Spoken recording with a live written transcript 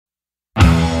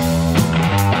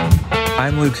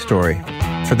I'm Luke Story.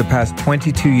 For the past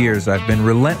 22 years, I've been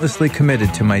relentlessly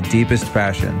committed to my deepest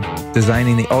passion,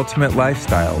 designing the ultimate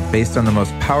lifestyle based on the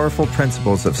most powerful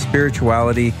principles of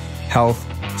spirituality, health,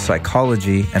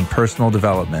 psychology, and personal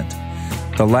development.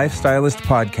 The Lifestylist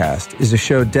Podcast is a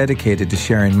show dedicated to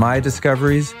sharing my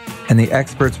discoveries and the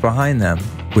experts behind them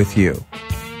with you.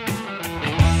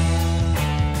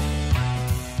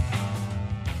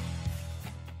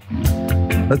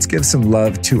 Let's give some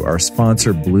love to our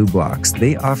sponsor, Blue Blocks.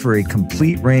 They offer a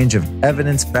complete range of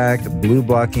evidence-backed blue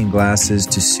blocking glasses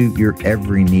to suit your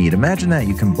every need. Imagine that.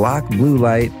 You can block blue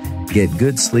light, get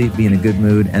good sleep, be in a good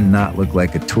mood, and not look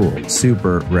like a tool.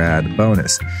 Super rad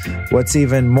bonus. What's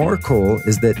even more cool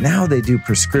is that now they do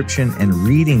prescription and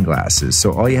reading glasses.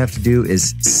 So all you have to do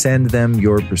is send them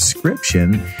your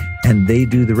prescription and they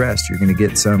do the rest. You're going to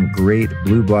get some great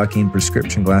blue blocking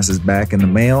prescription glasses back in the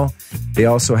mail. They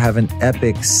also have an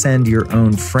epic send your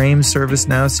own frame service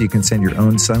now, so you can send your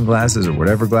own sunglasses or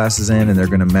whatever glasses in, and they're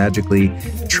going to magically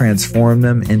transform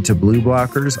them into blue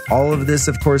blockers. All of this,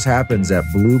 of course, happens at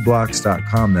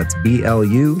blueblocks.com. That's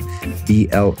BLUBLOX.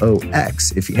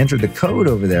 If you enter the code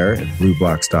over there at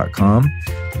blueblocks.com,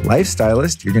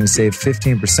 Lifestylist, you're going to save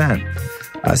 15%.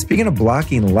 Speaking of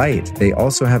blocking light, they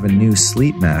also have a new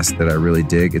sleep mask that I really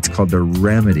dig. It's called the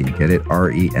Remedy. Get it?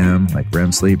 REM, like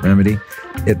REM sleep, Remedy.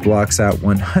 It blocks out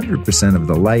 100% of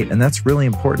the light, and that's really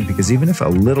important because even if a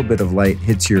little bit of light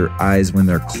hits your eyes when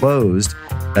they're closed,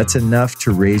 that's enough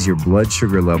to raise your blood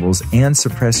sugar levels and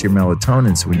suppress your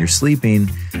melatonin. So when you're sleeping,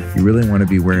 you really want to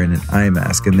be wearing an eye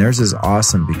mask. And theirs is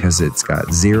awesome because it's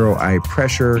got zero eye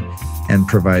pressure and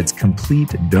provides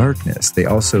complete darkness. They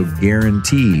also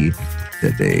guarantee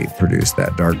that they produce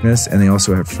that darkness, and they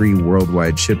also have free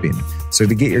worldwide shipping. So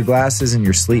to get your glasses and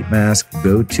your sleep mask,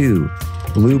 go to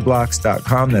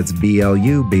blueblocks.com. That's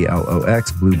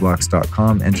BLUBLOX,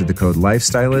 blueblocks.com. Enter the code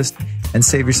Lifestylist and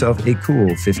save yourself a cool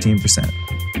 15%.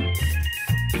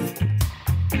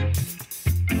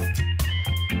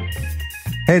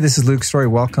 Hey, this is Luke Story.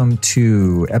 Welcome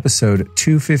to episode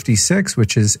 256,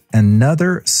 which is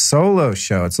another solo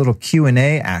show. It's a little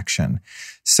Q&A action.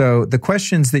 So the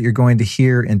questions that you're going to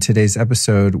hear in today's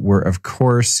episode were, of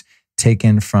course,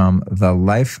 taken from the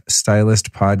Lifestylist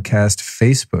Podcast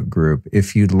Facebook group.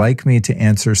 If you'd like me to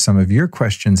answer some of your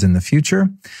questions in the future,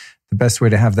 the best way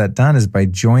to have that done is by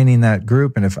joining that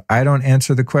group. And if I don't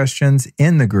answer the questions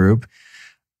in the group,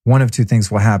 one of two things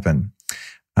will happen.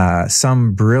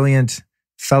 Some brilliant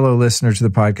fellow listener to the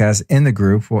podcast in the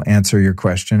group will answer your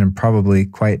question, and probably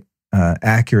quite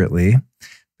accurately,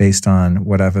 based on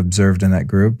what I've observed in that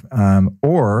group.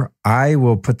 Or I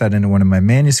will put that into one of my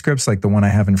manuscripts, like the one I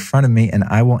have in front of me, and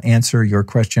I will answer your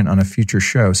question on a future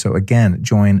show. So again,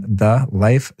 join the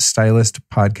Lifestylist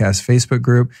Podcast Facebook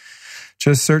group.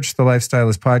 Just search the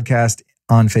Lifestylist Podcast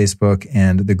on Facebook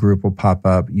and the group will pop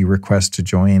up. You request to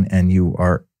join and you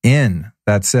are in.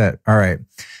 That's it. All right.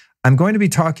 I'm going to be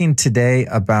talking today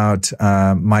about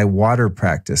my water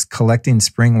practice, collecting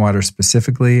spring water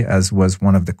specifically, as was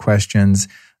one of the questions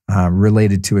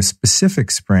related to a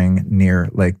specific spring near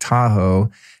Lake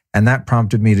Tahoe. And that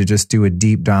prompted me to just do a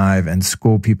deep dive and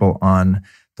school people on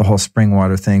the whole spring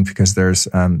water thing, because there's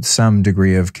some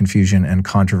degree of confusion and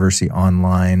controversy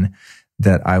online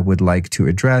that I would like to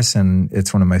address. And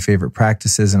it's one of my favorite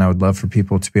practices, and I would love for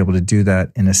people to be able to do that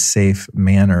in a safe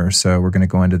manner. So we're going to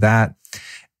go into that.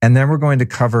 And then we're going to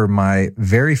cover my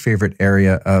very favorite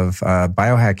area of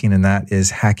biohacking, and that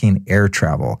is hacking air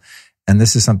travel. And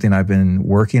this is something I've been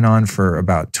working on for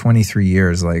about 23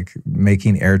 years, like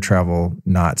making air travel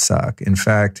not suck. In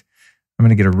fact, I'm going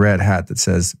to get a red hat that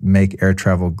says, make air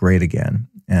travel great again.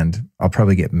 And I'll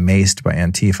probably get maced by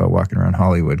Antifa walking around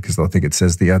Hollywood because they'll think it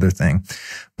says the other thing.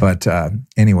 But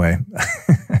anyway,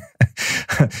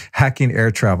 hacking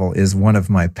air travel is one of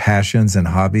my passions and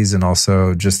hobbies, and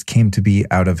also just came to be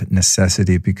out of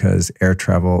necessity because air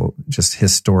travel just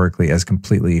historically has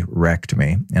completely wrecked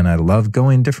me. And I love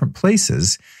going different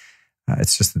places.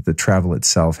 It's just that the travel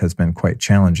itself has been quite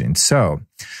challenging. So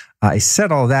I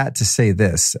said all that to say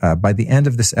this. By the end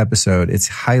of this episode, it's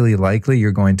highly likely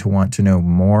you're going to want to know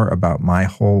more about my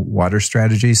whole water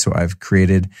strategy. So I've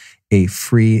created a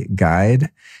free guide,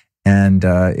 and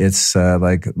it's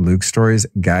like Luke Story's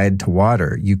Guide to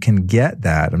Water. You can get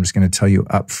that. I'm just going to tell you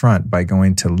up front by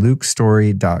going to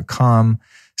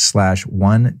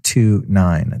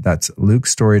lukestory.com/129. That's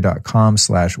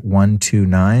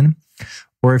lukestory.com/129.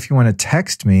 Or if you want to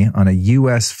text me on a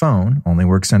US phone, only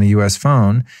works on a US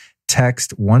phone,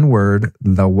 text one word,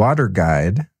 The Water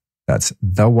Guide. That's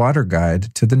The Water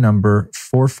Guide to the number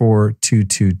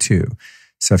 44222.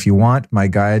 So if you want my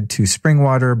guide to spring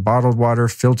water, bottled water,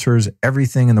 filters,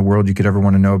 everything in the world you could ever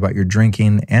want to know about your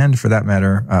drinking, and for that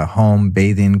matter, home,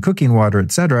 bathing, cooking water,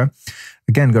 etc.,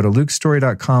 again, go to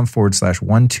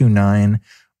lukestory.com/129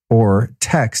 or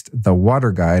text the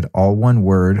water guide, all one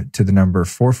word, to the number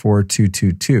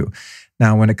 44222.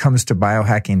 Now, when it comes to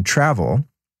biohacking travel,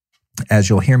 as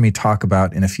you'll hear me talk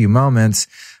about in a few moments,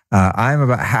 I'm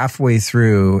about halfway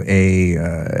through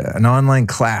an online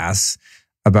class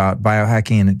about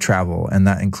biohacking travel, and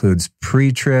that includes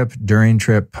pre-trip, during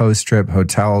trip, post-trip,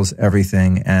 hotels,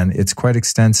 everything, and it's quite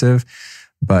extensive.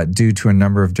 But due to a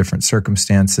number of different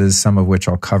circumstances, some of which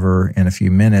I'll cover in a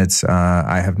few minutes,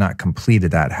 I have not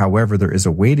completed that. However, there is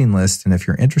a waiting list, and if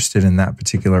you're interested in that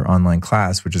particular online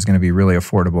class, which is going to be really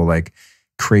affordable, like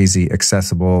crazy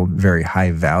accessible, very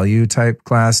high value type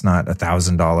class, not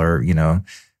 $1,000,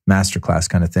 masterclass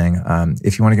kind of thing.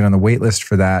 If you want to get on the wait list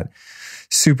for that,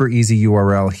 super easy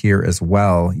URL here as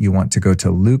well. You want to go to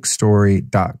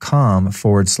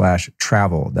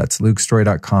lukestory.com/travel. That's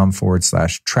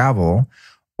lukestory.com/travel.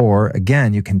 Or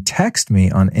again, you can text me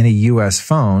on any US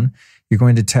phone. You're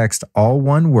going to text all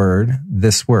one word,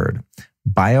 this word,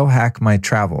 biohack my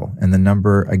travel. And the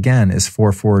number again is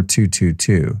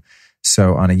 44222.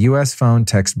 So on a US phone,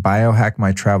 text biohack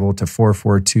my travel to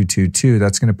 44222.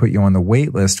 That's going to put you on the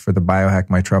wait list for the Biohack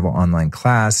My Travel online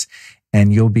class.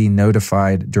 And you'll be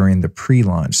notified during the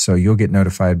pre-launch. So you'll get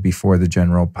notified before the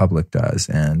general public does.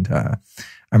 And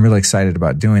I'm really excited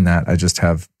about doing that. I just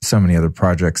have so many other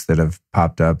projects that have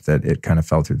popped up that it kind of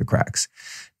fell through the cracks.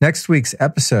 Next week's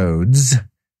episodes,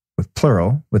 with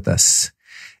plural, with us,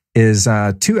 is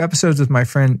 2 episodes with my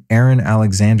friend Aaron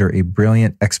Alexander, a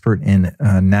brilliant expert in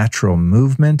natural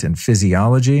movement and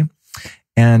physiology.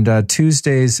 And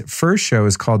Tuesday's first show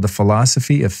is called The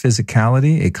Philosophy of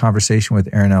Physicality, a conversation with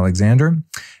Aaron Alexander.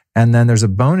 And then there's a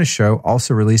bonus show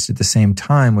also released at the same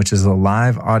time, which is a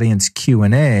live audience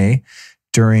Q&A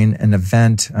during an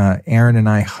event Aaron and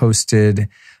I hosted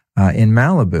in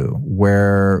Malibu,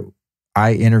 where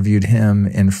I interviewed him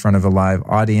in front of a live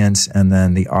audience, and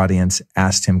then the audience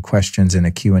asked him questions in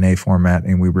a Q&A format,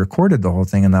 and we recorded the whole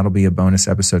thing, and that'll be a bonus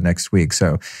episode next week.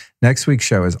 So next week's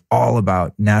show is all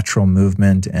about natural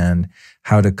movement and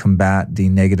how to combat the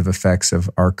negative effects of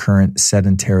our current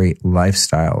sedentary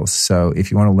lifestyles. So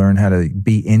if you want to learn how to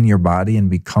be in your body and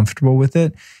be comfortable with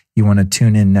it, you want to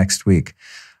tune in next week.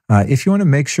 If you want to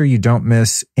make sure you don't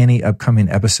miss any upcoming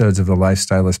episodes of the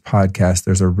Lifestylist podcast,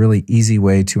 there's a really easy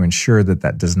way to ensure that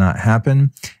that does not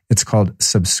happen. It's called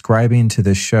subscribing to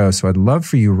this show. So I'd love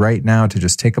for you right now to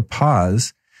just take a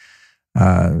pause,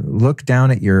 look down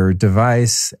at your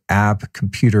device, app,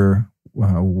 computer,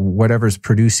 whatever's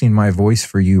producing my voice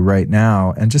for you right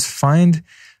now, and just find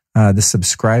the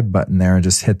subscribe button there and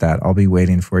just hit that. I'll be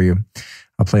waiting for you.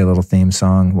 I'll play a little theme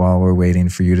song while we're waiting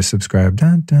for you to subscribe.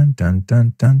 Dun, dun, dun,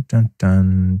 dun, dun, dun,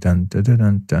 dun, dun, dun,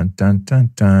 dun, dun, dun, dun,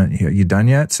 dun. You done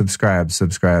yet? Subscribe,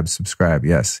 subscribe, subscribe.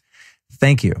 Yes.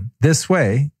 Thank you. This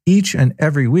way, each and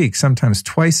every week, sometimes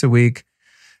twice a week,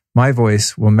 my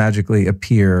voice will magically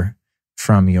appear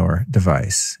from your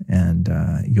device, and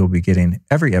you'll be getting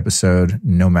every episode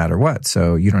no matter what.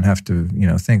 So you don't have to,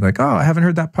 think like, oh, I haven't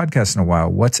heard that podcast in a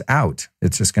while. What's out?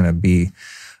 It's just going to be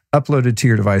uploaded to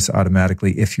your device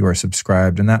automatically if you are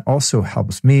subscribed. And that also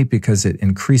helps me because it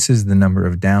increases the number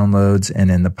of downloads. And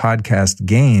in the podcast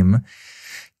game,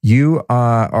 you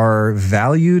are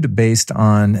valued based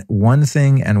on one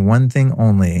thing and one thing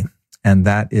only, and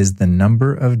that is the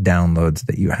number of downloads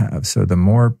that you have. So the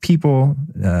more people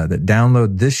that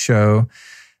download this show,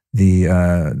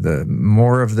 the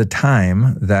more of the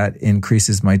time that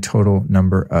increases my total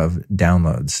number of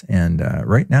downloads. And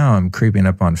right now I'm creeping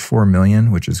up on 4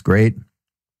 million, which is great.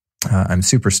 I'm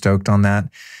super stoked on that.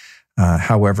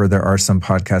 However, there are some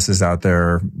podcasts out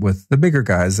there with the bigger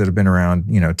guys that have been around,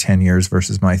 10 years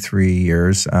versus my 3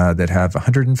 years that have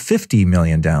 150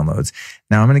 million downloads.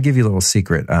 Now I'm going to give you a little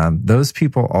secret. Those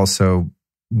people also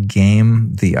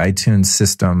game the iTunes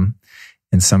system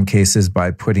in some cases by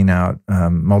putting out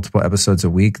multiple episodes a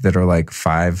week that are like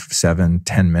 5, 7,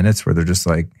 10 minutes where they're just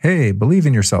like, hey, believe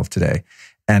in yourself today.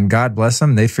 And God bless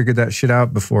them. They figured that shit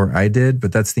out before I did.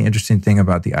 But that's the interesting thing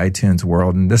about the iTunes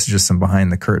world. And this is just some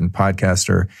behind the curtain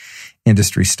podcaster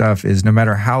industry stuff is no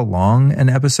matter how long an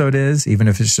episode is, even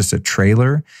if it's just a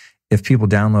trailer, if people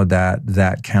download that,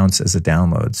 that counts as a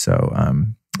download. So,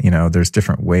 there's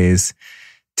different ways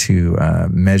to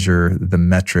measure the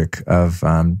metric of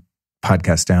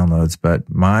podcast downloads, but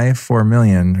my 4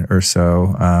 million or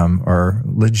so are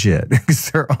legit because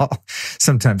they're all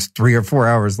sometimes 3 or 4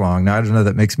 hours long. Now, I don't know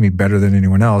that makes me better than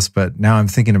anyone else, but now I'm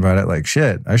thinking about it like,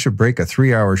 shit, I should break a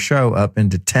 3-hour show up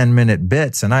into 10-minute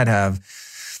bits and I'd have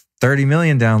 30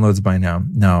 million downloads by now.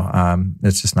 No,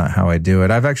 that's just not how I do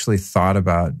it. I've actually thought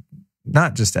about,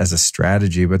 not just as a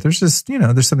strategy, but there's just,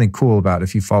 there's something cool about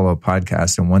if you follow a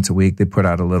podcast and once a week they put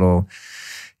out a little,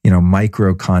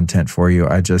 micro content for you.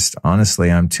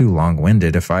 Honestly, I'm too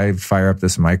long-winded. If I fire up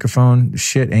this microphone,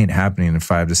 shit ain't happening in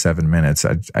 5 to 7 minutes.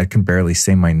 I can barely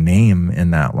say my name in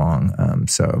that long.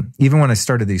 So even when I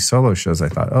started these solo shows, I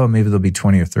thought, oh, maybe they'll be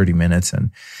 20 or 30 minutes.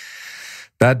 And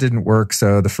that didn't work.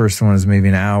 So the first one was maybe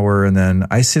an hour. And then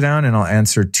I sit down and I'll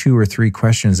answer 2 or 3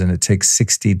 questions and it takes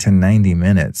 60 to 90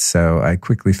 minutes. So I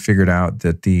quickly figured out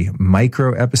that the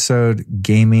micro episode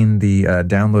gaming the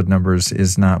download numbers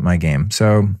is not my game.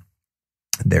 So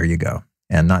there you go.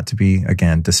 And not to be,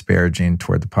 again, disparaging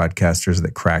toward the podcasters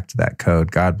that cracked that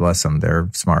code. God bless them. They're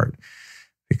smart.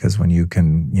 Because when you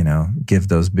can, give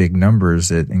those big numbers,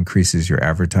 it increases your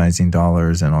advertising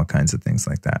dollars and all kinds of things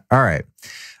like that. All right.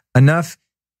 Enough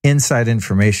inside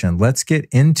information. Let's get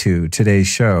into today's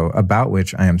show, about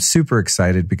which I am super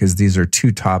excited because these are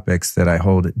 2 topics that I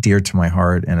hold dear to my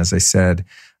heart. And as I said,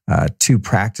 2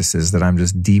 practices that I'm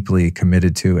just deeply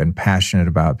committed to and passionate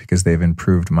about because they've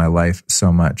improved my life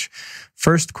so much.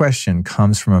 First question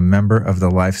comes from a member of the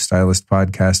Lifestylist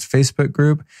Podcast Facebook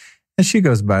group, and she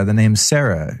goes by the name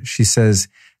Sarah. She says,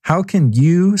 how can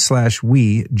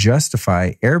you/we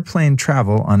justify airplane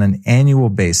travel on an annual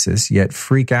basis, yet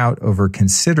freak out over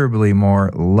considerably more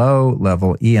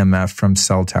low-level EMF from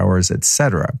cell towers,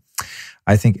 etc.?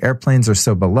 I think airplanes are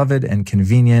so beloved and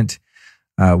convenient.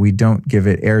 We don't give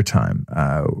it airtime.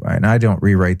 And I don't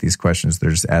rewrite these questions.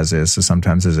 They're just as is. So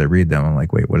sometimes as I read them, I'm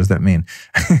like, wait, what does that mean?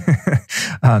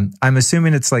 I'm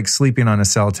assuming it's like sleeping on a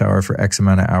cell tower for X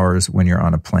amount of hours when you're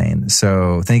on a plane.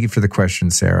 So thank you for the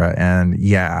question, Sarah. And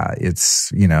yeah,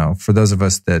 it's, for those of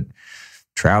us that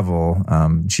travel,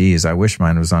 I wish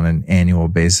mine was on an annual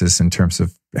basis in terms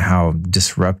of how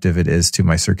disruptive it is to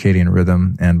my circadian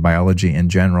rhythm and biology in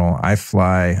general. I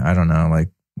fly, I don't know, like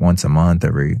once a month,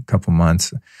 every couple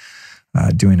months,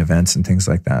 doing events and things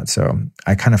like that. So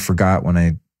I kind of forgot when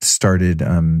I started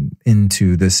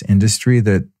into this industry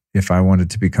that if I wanted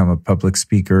to become a public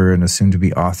speaker and a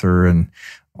soon-to-be author and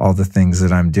all the things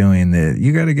that I'm doing, that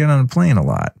you got to get on a plane a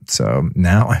lot. So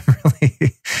now I'm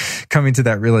really coming to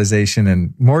that realization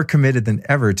and more committed than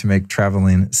ever to make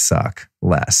traveling suck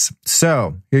less.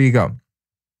 So here you go.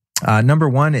 Number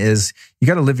 1 is you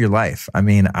got to live your life. I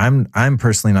mean, I'm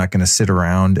personally not going to sit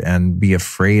around and be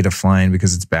afraid of flying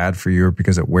because it's bad for you or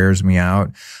because it wears me out.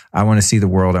 I want to see the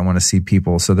world. I want to see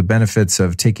people. So the benefits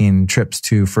of taking trips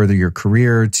to further your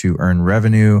career, to earn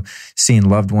revenue, seeing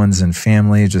loved ones and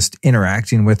family, just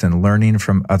interacting with and learning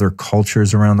from other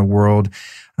cultures around the world,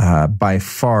 by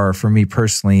far, for me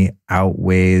personally,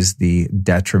 outweighs the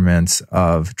detriments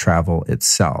of travel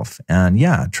itself. And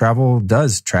yeah, travel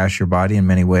does trash your body in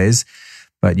many ways,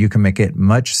 but you can make it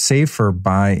much safer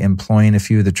by employing a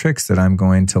few of the tricks that I'm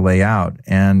going to lay out.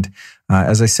 And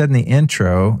as I said in the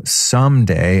intro,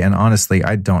 someday, and honestly,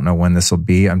 I don't know when this will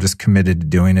be. I'm just committed to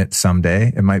doing it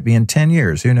someday. It might be in 10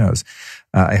 years. Who knows?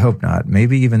 I hope not.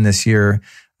 Maybe even this year.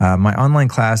 My online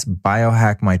class,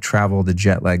 Biohack My Travel, the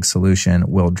Jet Lag Solution,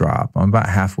 will drop. I'm about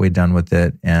halfway done with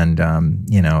it, and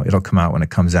it'll come out when it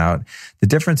comes out. The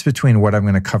difference between what I'm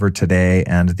going to cover today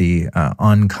and the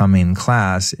oncoming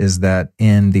class is that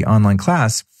in the online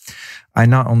class, I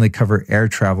not only cover air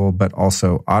travel, but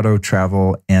also auto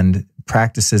travel and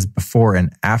practices before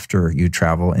and after you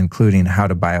travel, including how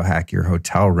to biohack your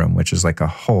hotel room, which is like a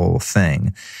whole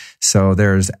thing. So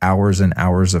there's hours and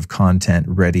hours of content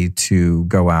ready to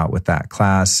go out with that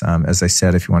class. As I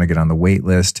said, if you want to get on the wait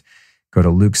list, go to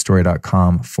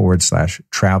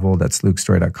lukestory.com/travel. That's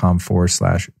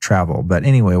lukestory.com/travel. But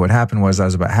anyway, what happened was I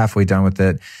was about halfway done with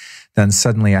it. Then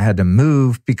suddenly I had to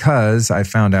move because I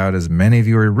found out, as many of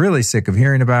you are really sick of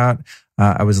hearing about,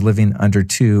 I was living under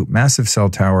 2 massive cell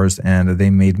towers and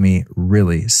they made me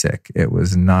really sick. It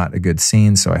was not a good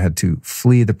scene. So I had to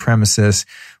flee the premises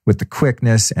with the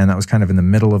quickness. And that was kind of in the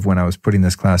middle of when I was putting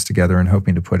this class together and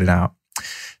hoping to put it out.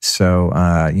 So,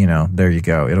 there you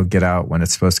go. It'll get out when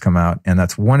it's supposed to come out. And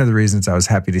that's one of the reasons I was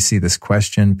happy to see this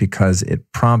question, because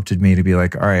it prompted me to be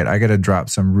like, all right, I got to drop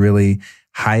some really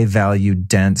high value,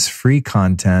 dense, free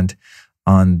content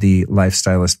on the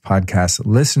Lifestylist Podcast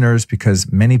listeners,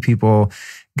 because many people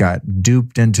got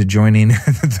duped into joining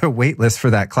the wait list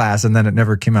for that class and then it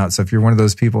never came out. So if you're one of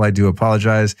those people, I do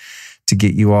apologize to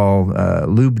get you all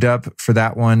lubed up for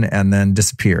that one and then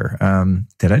disappear.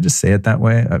 Did I just say it that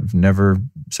way? I've never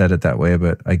said it that way,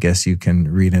 but I guess you can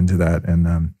read into that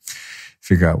and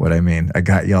figure out what I mean. I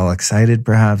got y'all excited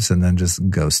perhaps and then just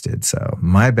ghosted. So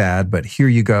my bad, but here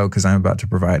you go, because I'm about to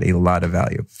provide a lot of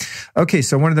value. Okay,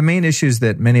 so one of the main issues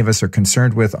that many of us are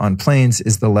concerned with on planes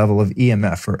is the level of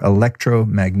EMF, or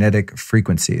electromagnetic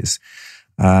frequencies.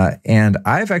 And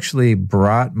I've actually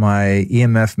brought my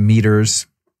EMF meters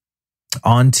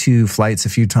onto flights a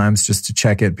few times just to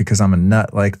check it, because I'm a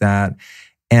nut like that.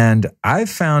 And I've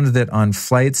found that on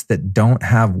flights that don't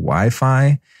have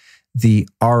Wi-Fi, the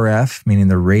RF, meaning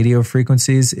the radio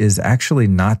frequencies, is actually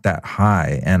not that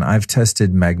high. And I've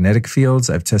tested magnetic fields,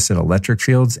 I've tested electric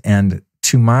fields, and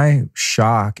to my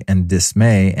shock and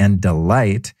dismay and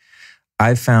delight,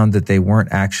 I found that they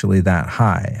weren't actually that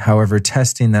high. However,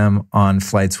 testing them on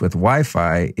flights with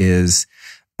Wi-Fi is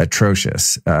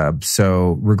atrocious.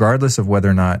 So regardless of whether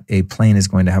or not a plane is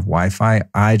going to have Wi-Fi,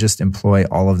 I just employ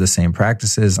all of the same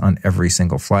practices on every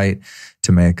single flight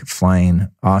to make flying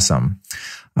awesome.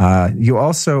 You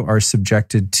also are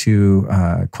subjected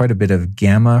to quite a bit of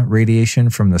gamma radiation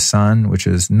from the sun, which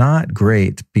is not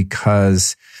great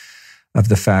because of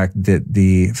the fact that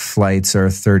the flights are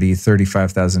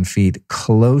 35,000 feet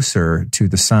closer to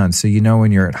the sun. So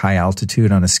when you're at high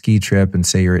altitude on a ski trip and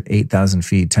say you're at 8,000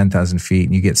 feet, 10,000 feet,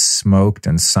 and you get smoked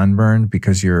and sunburned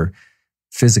because you're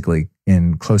physically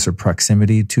in closer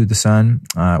proximity to the sun,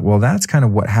 well, that's kind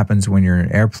of what happens when you're in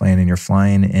an airplane and you're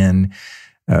flying in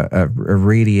a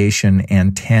radiation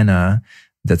antenna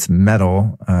that's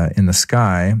metal in the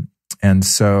sky. And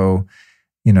so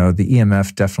the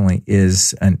EMF definitely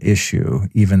is an issue,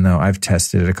 even though I've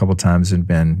tested it a couple times and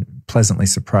been pleasantly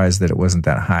surprised that it wasn't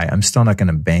that high. I'm still not going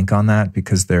to bank on that,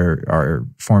 because there are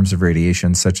forms of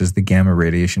radiation, such as the gamma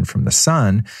radiation from the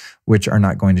sun, which are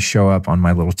not going to show up on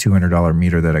my little $200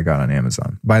 meter that I got on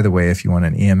Amazon. By the way, if you want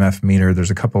an EMF meter, there's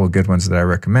a couple of good ones that I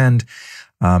recommend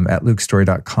at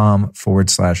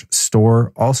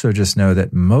lukestory.com/store. Also, just know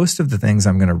that most of the things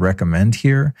I'm going to recommend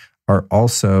here are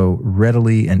also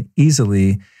readily and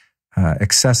easily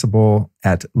accessible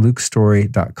at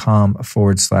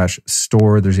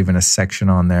lukestory.com/store. There's even a section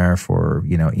on there for,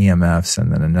 EMFs,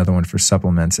 and then another one for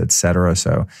supplements, etc.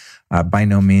 So by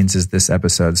no means is this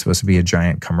episode supposed to be a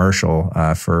giant commercial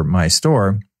for my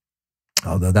store,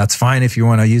 although that's fine if you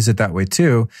want to use it that way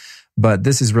too. But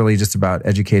this is really just about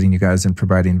educating you guys and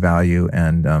providing value.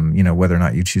 And, whether or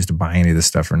not you choose to buy any of this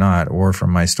stuff or not, or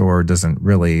from my store, doesn't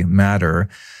really matter.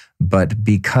 But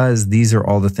because these are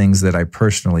all the things that I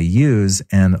personally use,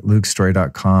 and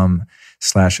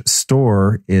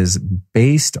lukestory.com/store is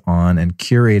based on and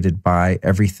curated by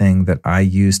everything that I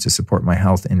use to support my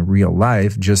health in real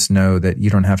life, just know that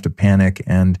you don't have to panic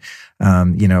and,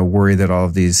 worry that all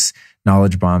of these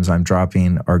knowledge bombs I'm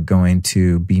dropping are going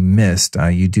to be missed.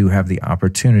 You do have the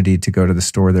opportunity to go to the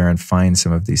store there and find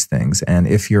some of these things. And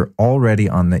if you're already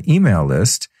on the email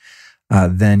list,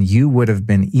 then you would have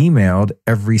been emailed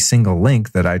every single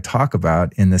link that I talk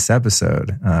about in this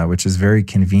episode, which is very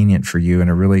convenient for you and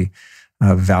a really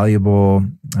valuable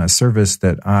service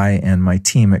that I and my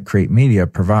team at Create Media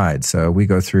provide. So we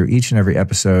go through each and every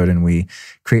episode and we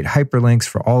create hyperlinks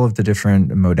for all of the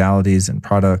different modalities and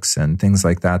products and things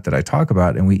like that I talk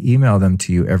about, and we email them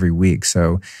to you every week.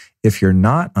 So if you're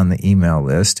not on the email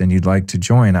list and you'd like to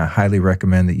join, I highly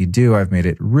recommend that you do. I've made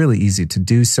it really easy to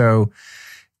do so.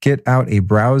 Get out a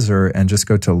browser and just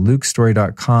go to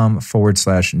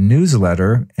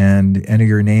lukestory.com/newsletter and enter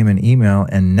your name and email.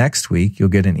 And next week, you'll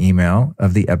get an email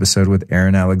of the episode with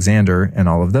Aaron Alexander and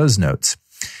all of those notes.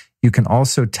 You can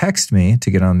also text me to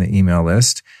get on the email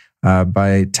list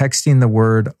by texting the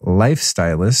word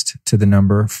lifestylist to the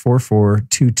number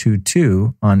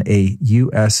 44222 on a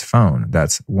U.S. phone.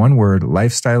 That's one word,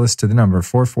 lifestylist, to the number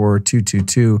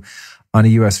 44222 on a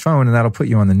U.S. phone, and that'll put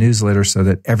you on the newsletter so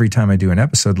that every time I do an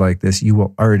episode like this, you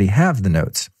will already have the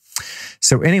notes.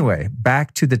 So anyway,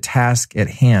 back to the task at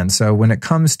hand. So when it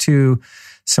comes to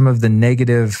some of the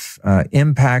negative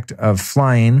impact of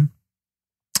flying,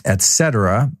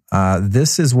 etc.,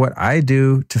 this is what I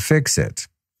do to fix it.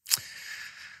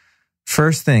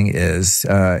 First thing is,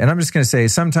 and I'm just going to say,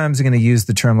 sometimes I'm going to use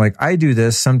the term like I do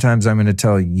this. Sometimes I'm going to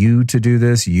tell you to do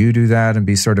this, you do that, and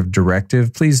be sort of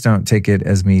directive. Please don't take it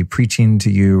as me preaching to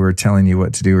you or telling you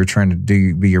what to do or trying to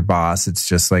be your boss. It's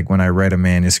just like when I write a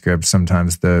manuscript,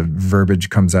 sometimes the verbiage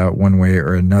comes out one way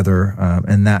or another.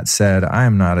 And that said, I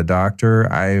am not a doctor.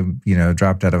 I,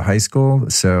 dropped out of high school.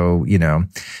 So,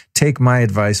 take my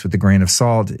advice with a grain of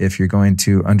salt. If you're going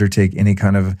to undertake any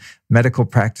kind of medical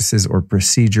practices or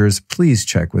procedures, please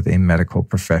check with a medical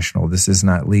professional. This is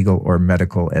not legal or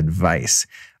medical advice.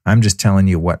 I'm just telling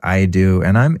you what I do,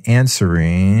 and I'm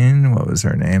answering, what was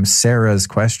her name? Sarah's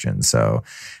question. So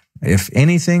If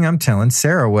anything, I'm telling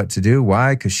Sarah what to do.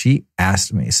 Why? Because she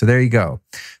asked me. So there you go.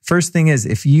 First thing is,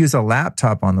 if you use a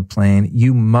laptop on the plane,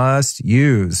 you must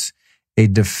use a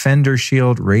Defender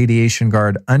Shield radiation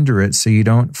guard under it so you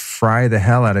don't fry the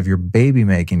hell out of your baby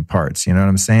making parts. You know what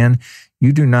I'm saying?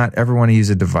 You do not ever want to use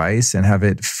a device and have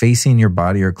it facing your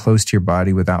body or close to your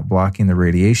body without blocking the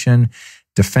radiation.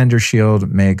 Defender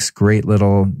Shield makes great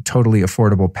little, totally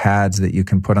affordable pads that you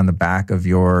can put on the back of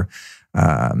your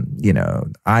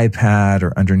iPad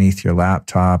or underneath your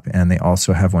laptop. And they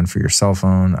also have one for your cell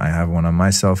phone. I have one on my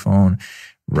cell phone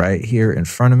right here in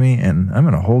front of me. And I'm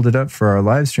going to hold it up for our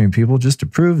live stream people just to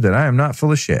prove that I am not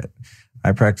full of shit.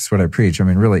 I practice what I preach. I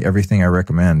mean, really everything I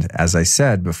recommend, as I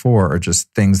said before, are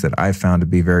just things that I found to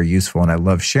be very useful. And I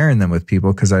love sharing them with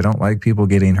people because I don't like people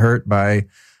getting hurt by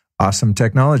awesome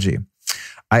technology.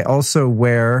 I also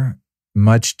wear,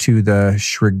 much to the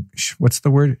chagrin,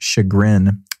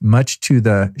 much to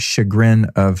the chagrin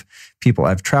of people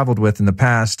I've traveled with in the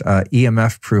past,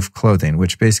 EMF-proof clothing,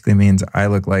 which basically means I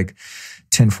look like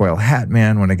tinfoil hat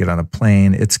man when I get on a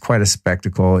plane. It's quite a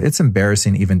spectacle. It's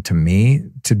embarrassing even to me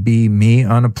to be me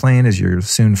on a plane, as you'll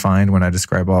soon find when I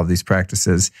describe all of these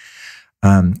practices.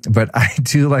 But I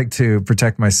do like to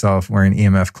protect myself wearing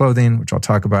EMF clothing, which I'll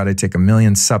talk about. I take a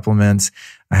million supplements.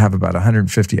 I have about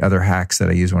 150 other hacks that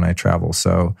I use when I travel.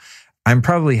 So I'm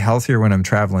probably healthier when I'm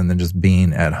traveling than just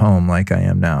being at home like I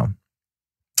am now.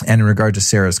 And in regard to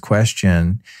Sarah's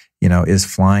question, is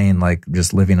flying like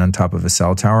just living on top of a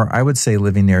cell tower? I would say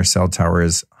living near a cell tower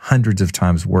is hundreds of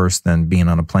times worse than being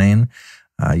on a plane.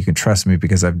 You can trust me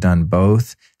because I've done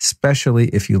both, especially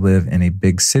if you live in a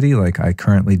big city like I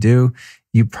currently do.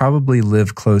 You probably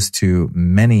live close to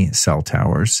many cell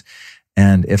towers.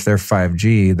 And if they're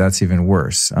 5G, that's even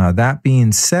worse. That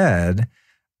being said,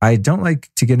 I don't like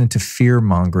to get into fear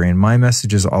mongering. My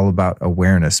message is all about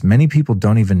awareness. Many people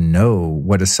don't even know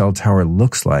what a cell tower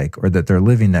looks like, or that they're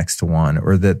living next to one,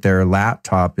 or that their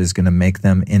laptop is going to make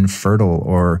them infertile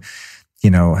or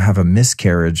have a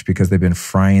miscarriage because they've been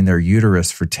frying their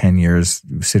uterus for 10 years,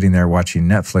 sitting there watching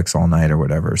Netflix all night or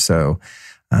whatever. So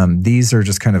these are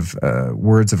just kind of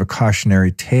words of a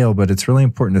cautionary tale, but it's really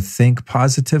important to think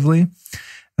positively,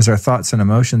 as our thoughts and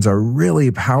emotions are really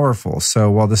powerful.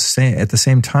 So while at the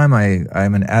same time,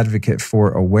 I'm an advocate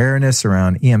for awareness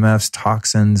around EMFs,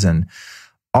 toxins, and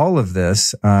all of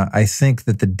this, I think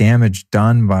that the damage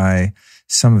done by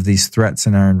some of these threats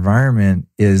in our environment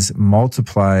is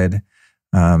multiplied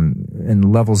in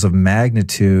levels of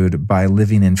magnitude by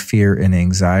living in fear and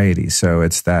anxiety. So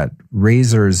it's that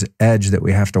razor's edge that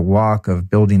we have to walk of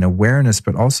building awareness,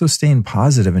 but also staying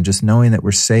positive and just knowing that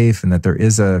we're safe and that there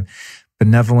is a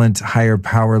benevolent higher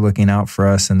power looking out for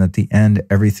us, and at the end,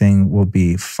 everything will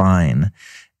be fine.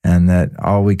 And that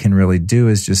all we can really do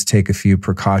is just take a few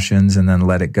precautions and then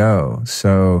let it go.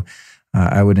 So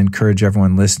I would encourage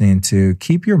everyone listening to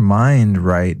keep your mind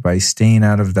right by staying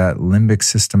out of that limbic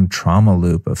system trauma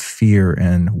loop of fear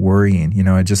and worrying.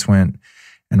 I just went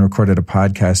and recorded a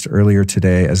podcast earlier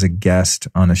today as a guest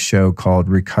on a show called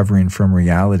Recovering from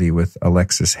Reality with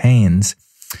Alexis Haynes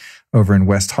over in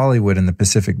West Hollywood in the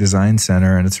Pacific Design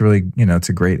Center. And it's really, it's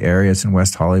a great area. It's in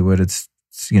West Hollywood. It's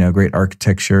great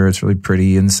architecture. It's really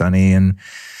pretty and sunny and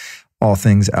all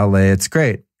things LA. It's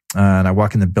great. And I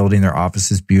walk in the building, their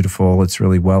office is beautiful. It's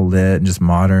really well lit and just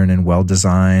modern and well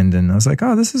designed. And I was like,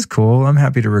 oh, this is cool. I'm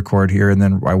happy to record here. And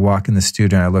then I walk in the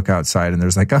studio and I look outside and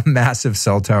there's like a massive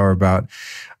cell tower about,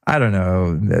 I don't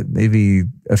know, maybe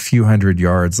a few hundred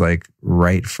yards, like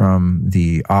right from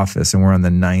the office. And we're on the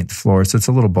 9th floor. So it's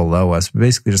a little below us, but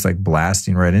basically just like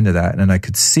blasting right into that. And then I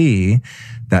could see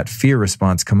that fear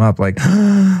response come up like,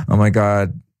 oh my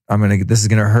God, this is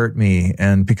going to hurt me.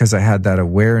 And because I had that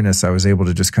awareness, I was able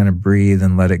to just kind of breathe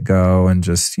and let it go and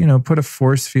just, put a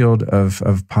force field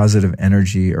of positive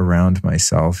energy around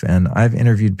myself. And I've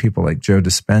interviewed people like Joe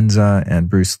Dispenza and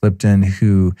Bruce Lipton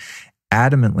who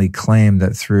adamantly claim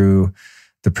that through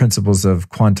the principles of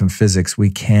quantum physics, we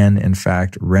can, in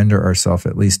fact, render ourselves,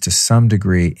 at least to some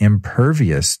degree,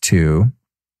 impervious to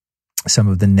some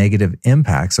of the negative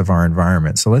impacts of our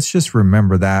environment. So let's just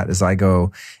remember that as I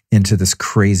go into this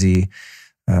crazy,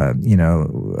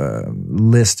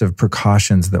 list of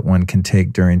precautions that one can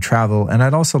take during travel. And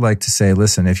I'd also like to say,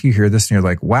 listen, if you hear this and you're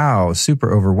like, wow,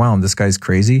 super overwhelmed, this guy's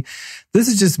crazy. This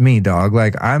is just me, dog.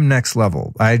 Like I'm next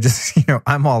level. I just,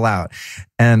 I'm all out.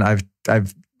 And I've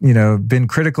been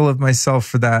critical of myself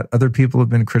for that. Other people have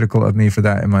been critical of me for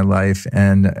that in my life.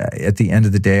 And at the end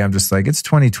of the day, I'm just like, it's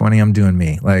 2020. I'm doing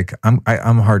me. Like I'm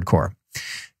hardcore.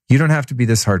 You don't have to be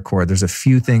this hardcore. There's a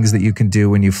few things that you can do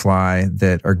when you fly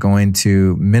that are going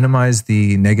to minimize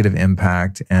the negative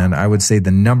impact. And I would say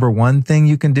the number one thing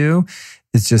you can do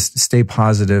it's just stay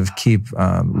positive, keep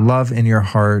love in your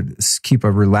heart, keep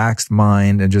a relaxed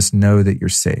mind, and just know that you're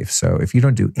safe. So if you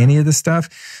don't do any of this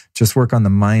stuff, just work on the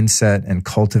mindset and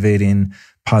cultivating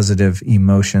positive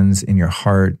emotions in your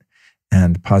heart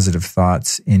and positive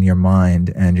thoughts in your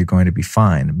mind, and you're going to be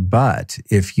fine. But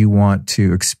if you want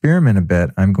to experiment a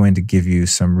bit, I'm going to give you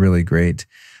some really great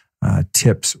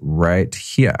tips right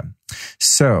here.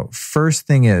 So first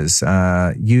thing is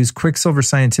use Quicksilver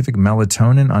Scientific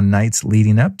melatonin on nights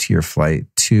leading up to your flight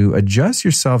to adjust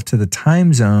yourself to the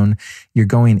time zone you're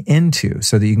going into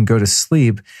so that you can go to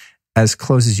sleep as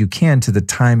close as you can to the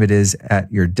time it is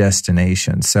at your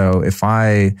destination. So if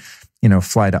I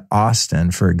fly to Austin,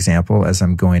 for example, as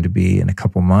I'm going to be in a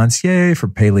couple months. Yay for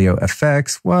Paleo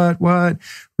FX. What?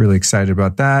 Really excited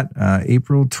about that.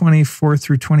 April 24th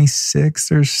through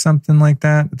 26th or something like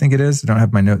that. I think it is. I don't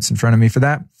have my notes in front of me for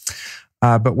that.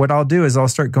 But what I'll do is I'll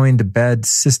start going to bed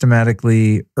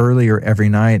systematically earlier every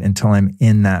night until I'm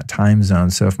in that time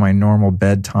zone. So if my normal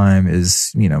bedtime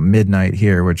is, midnight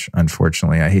here, which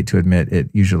unfortunately I hate to admit it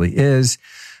usually is,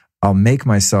 I'll make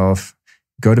myself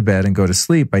go to bed and go to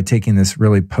sleep by taking this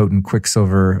really potent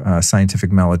Quicksilver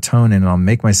Scientific melatonin, and I'll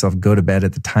make myself go to bed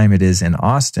at the time it is in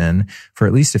Austin for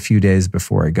at least a few days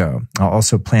before I go. I'll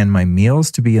also plan my meals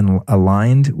to be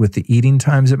aligned with the eating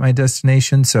times at my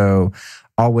destination. So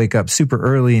I'll wake up super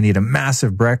early and eat a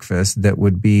massive breakfast that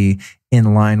would be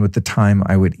in line with the time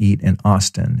I would eat in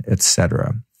Austin,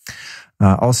 etc.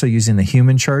 Also using the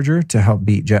human charger to help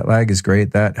beat jet lag is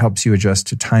great. That helps you adjust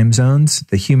to time zones.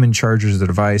 The human charger is a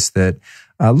device that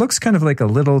looks kind of like a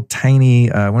little tiny,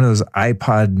 one of those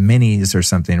iPod minis or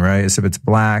something, right? Except it's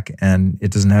black and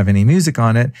it doesn't have any music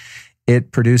on it.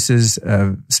 It produces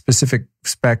a specific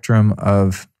spectrum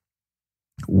of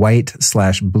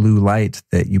white/blue light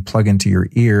that you plug into your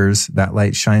ears. That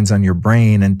light shines on your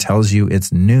brain and tells you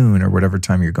it's noon or whatever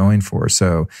time you're going for.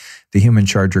 So the human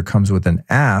charger comes with an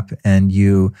app, and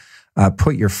you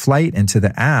put your flight into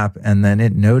the app, and then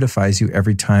it notifies you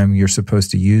every time you're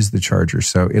supposed to use the charger.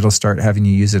 So it'll start having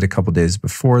you use it a couple days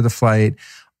before the flight,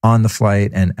 on the flight,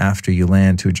 and after you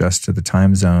land to adjust to the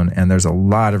time zone. And there's a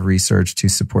lot of research to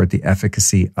support the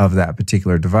efficacy of that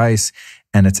particular device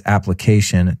and its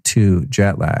application to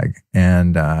jet lag.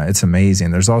 And it's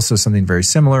amazing. There's also something very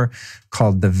similar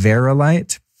called the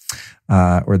Verilight,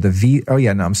 the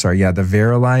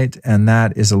Verilight. And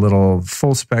that is a little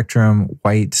full spectrum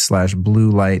white/blue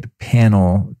light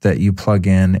panel that you plug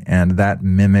in, and that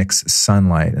mimics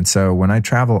sunlight. And so when I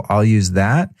travel, I'll use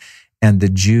that and the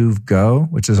Juve Go,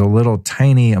 which is a little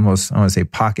tiny, almost, I want to say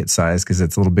pocket size because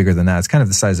it's a little bigger than that. It's kind of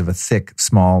the size of a thick,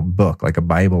 small book, like a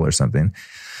Bible or something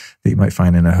that you might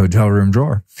find in a hotel room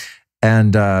drawer.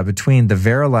 And between the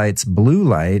Verilight's blue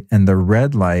light and the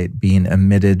red light being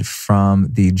emitted from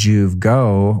the Juve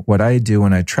Go, what I do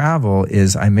when I travel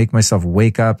is I make myself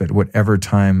wake up at whatever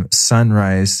time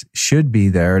sunrise should be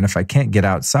there. And if I can't get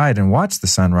outside and watch the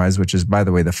sunrise, which is, by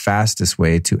the way, the fastest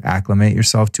way to acclimate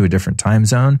yourself to a different time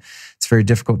zone, it's very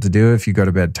difficult to do if you go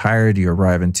to bed tired, you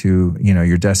arrive into,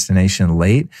 your destination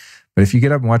late. But if you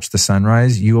get up and watch the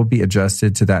sunrise, you will be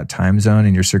adjusted to that time zone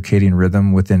and your circadian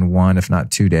rhythm within 1, if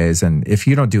not 2 days. And if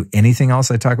you don't do anything else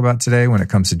I talk about today when it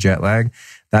comes to jet lag,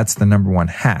 that's the number one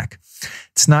hack.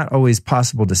 It's not always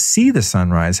possible to see the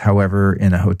sunrise, however,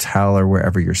 in a hotel or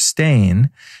wherever you're staying,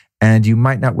 and you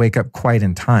might not wake up quite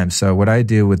in time. So what I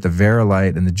do with the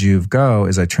Verilight and the Juve Go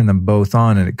is I turn them both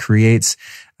on, and it creates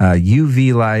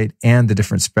UV light and the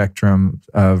different spectrum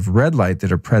of red light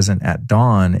that are present at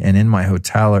dawn. And in my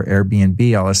hotel or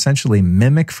Airbnb, I'll essentially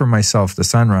mimic for myself the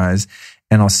sunrise,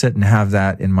 and I'll sit and have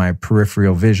that in my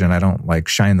peripheral vision. I don't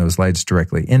shine those lights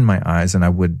directly in my eyes, and I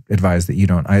would advise that you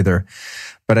don't either.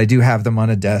 But I do have them on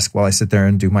a desk while I sit there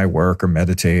and do my work or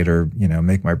meditate or,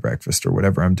 make my breakfast or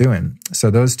whatever I'm doing.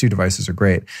 So those two devices are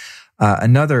great.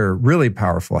 Another really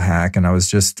powerful hack, and I was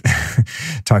just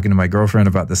talking to my girlfriend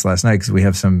about this last night because we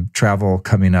have some travel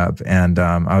coming up, and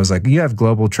I was like, you have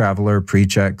Global Traveler,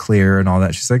 PreCheck, Clear, and all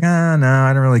that. She's like, no,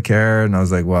 I don't really care. And I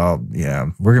was like, well, yeah,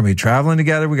 we're going to be traveling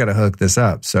together. We got to hook this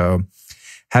up. So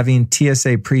having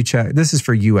TSA PreCheck, this is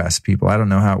for US people. I don't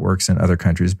know how it works in other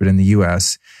countries, but in the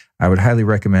US, I would highly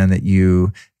recommend that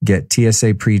you get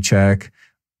TSA PreCheck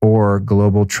or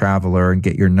Global Traveler and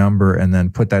get your number and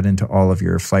then put that into all of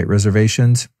your flight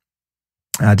reservations.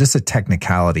 Just a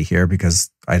technicality here because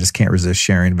I just can't resist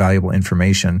sharing valuable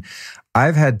information.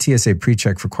 I've had TSA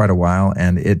PreCheck for quite a while,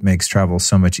 and it makes travel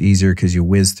so much easier because you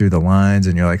whiz through the lines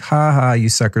and you're like, you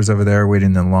suckers over there waiting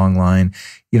in the long line.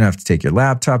 You don't have to take your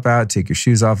laptop out, take your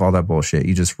shoes off, all that bullshit.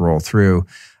 You just roll through.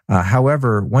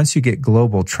 However, once you get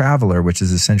global traveler, which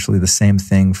is essentially the same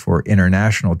thing for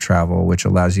international travel, which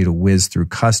allows you to whiz through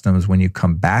customs when you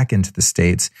come back into the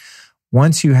States,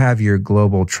 once you have your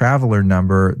global traveler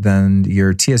number, then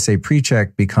your TSA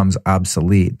PreCheck becomes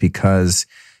obsolete because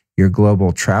your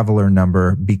global traveler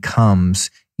number becomes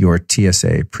your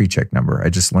TSA PreCheck number. I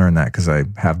just learned that because I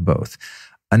have both.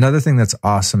 Another thing that's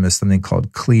awesome is something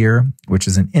called Clear, which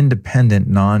is an independent,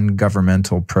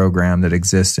 non-governmental program that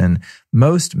exists in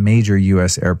most major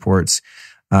U.S. airports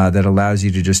that allows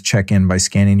you to just check in by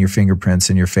scanning your fingerprints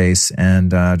and your face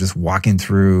and just walking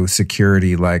through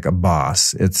security like a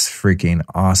boss. It's freaking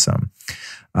awesome.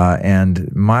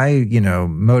 And my,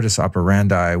 modus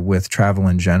operandi with travel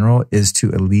in general is to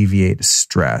alleviate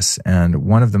stress. And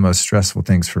one of the most stressful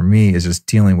things for me is just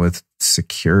dealing with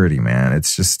security, man.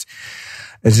 It's just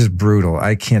brutal.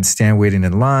 I can't stand waiting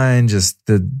in line, just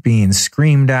the being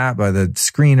screamed at by the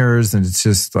screeners. And it's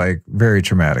just like very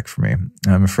traumatic for me.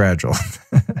 I'm fragile.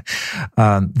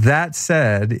 That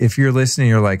said, if you're listening,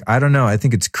 you're like, I don't know. I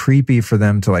think it's creepy for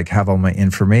them to like have all my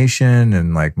information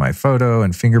and like my photo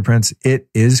and fingerprints. It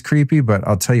is creepy, but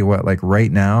I'll tell you what, like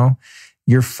right now,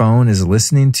 your phone is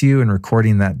listening to you and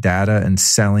recording that data and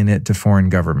selling it to foreign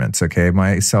governments. Okay.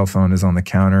 My cell phone is on the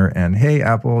counter and hey,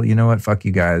 Apple, you know what? Fuck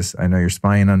you guys. I know you're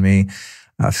spying on me.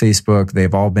 Facebook,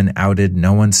 they've all been outed.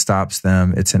 No one stops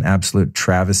them. It's an absolute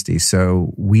travesty.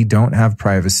 So we don't have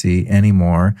privacy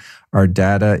anymore. Our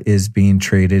data is being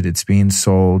traded. It's being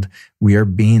sold. We are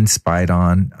being spied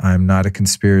on. I'm not a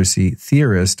conspiracy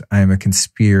theorist. I am a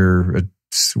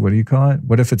what do you call it?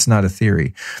 What if it's not a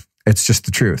theory? It's just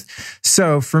the truth.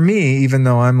 So for me, even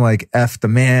though I'm like, F the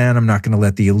man, I'm not going to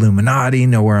let the Illuminati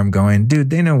know where I'm going. Dude,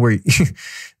 they know where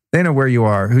they know where you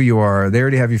are, who you are. They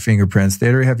already have your fingerprints. They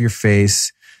already have your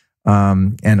face,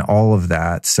 and all of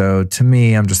that. So to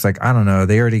me, I'm just like, I don't know.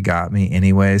 They already got me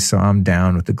anyway. So I'm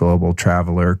down with the global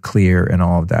traveler, Clear, and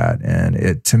all of that. And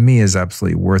it, to me, is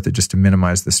absolutely worth it just to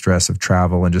minimize the stress of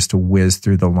travel and just to whiz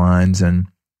through the lines and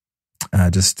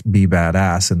just be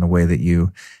badass in the way that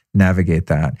you navigate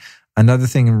that. Another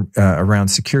thing around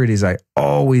security is I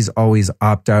always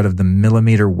opt out of the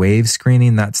millimeter wave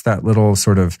screening. That's that little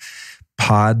sort of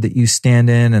pod that you stand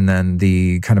in and then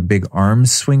the kind of big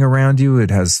arms swing around you.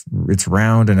 It's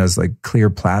round and has like clear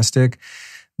plastic.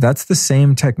 That's the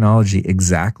same technology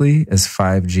exactly as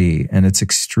 5G, and it's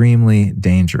extremely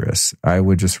dangerous. I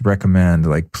would just recommend,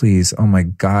 like, please, oh my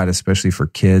God, especially for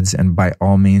kids, and by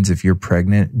all means, if you're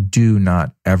pregnant, do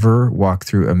not ever walk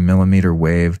through a millimeter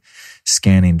wave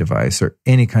scanning device or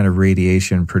any kind of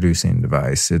radiation producing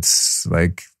device. It's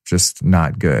like just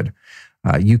not good.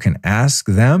 You can ask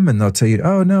them and they'll tell you,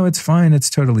 oh no, it's fine. It's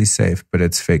totally safe, but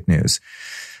it's fake news.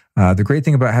 The great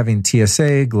thing about having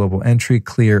TSA, global entry,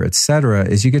 Clear, etc.,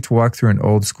 is you get to walk through an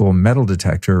old school metal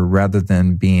detector rather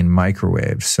than being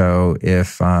microwaved. So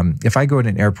if I go to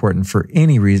an airport and for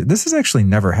any reason, this has actually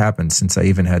never happened since I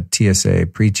even had TSA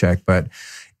PreCheck, but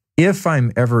if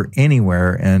I'm ever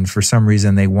anywhere and for some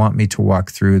reason they want me to walk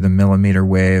through the millimeter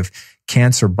wave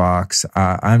cancer box,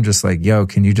 I'm just like, yo,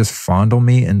 can you just fondle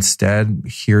me instead?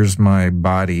 Here's my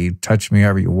body. Touch me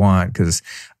however you want, because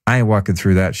I ain't walking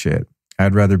through that shit.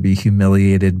 I'd rather be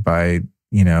humiliated by,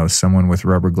 someone with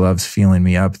rubber gloves feeling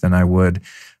me up than I would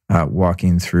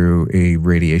walking through a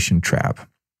radiation trap.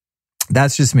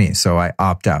 That's just me. So I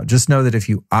opt out. Just know that if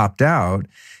you opt out,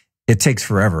 it takes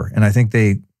forever. And I think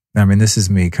this is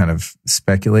me kind of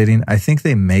speculating. I think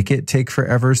they make it take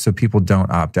forever so people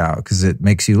don't opt out because it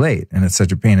makes you late. And it's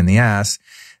such a pain in the ass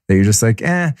that you're just like,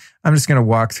 I'm just going to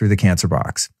walk through the cancer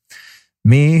box.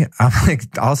 Me, I'm like,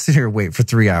 I'll sit here and wait for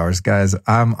 3 hours, guys.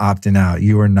 I'm opting out.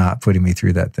 You are not putting me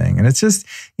through that thing. And it's just,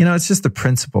 it's just the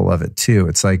principle of it too.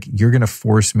 It's like, you're going to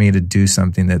force me to do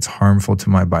something that's harmful to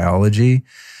my biology.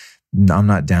 I'm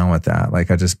not down with that. Like,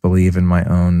 I just believe in my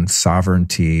own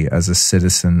sovereignty as a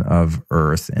citizen of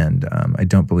Earth. And I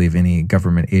don't believe any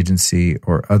government agency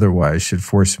or otherwise should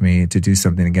force me to do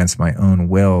something against my own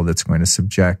will that's going to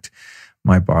subject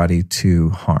my body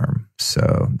to harm.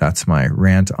 So that's my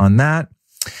rant on that.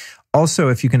 Also,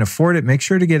 if you can afford it, make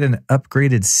sure to get an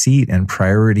upgraded seat and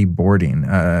priority boarding.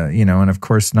 And of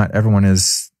course, not everyone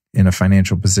is in a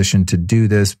financial position to do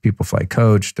this. People fly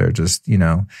coach. They're just,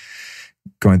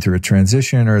 going through a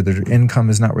transition or their income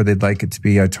is not where they'd like it to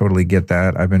be. I totally get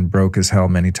that. I've been broke as hell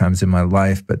many times in my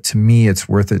life, but to me, it's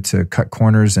worth it to cut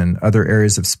corners in other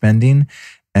areas of spending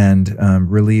and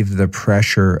relieve the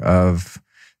pressure of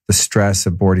the stress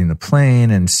of boarding the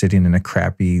plane and sitting in a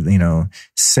crappy,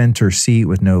 center seat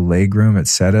with no leg room, et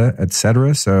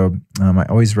cetera. So I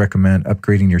always recommend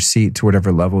upgrading your seat to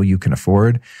whatever level you can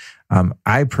afford.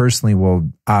 I personally will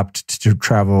opt to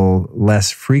travel less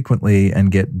frequently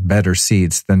and get better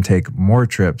seats than take more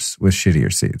trips with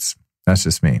shittier seats. That's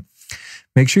just me.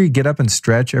 Make sure you get up and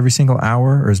stretch every single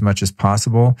hour or as much as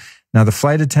possible. Now, the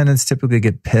flight attendants typically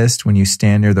get pissed when you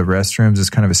stand near the restrooms. It's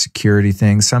kind of a security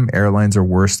thing. Some airlines are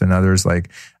worse than others, like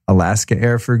Alaska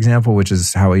Air, for example, which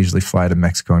is how I usually fly to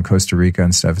Mexico and Costa Rica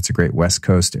and stuff. It's a great West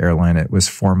Coast airline. It was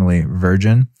formerly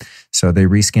Virgin. So they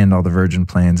rescanned all the Virgin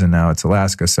planes and now it's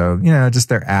Alaska. So, just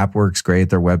their app works great.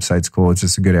 Their website's cool. It's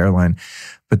just a good airline.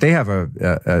 But they have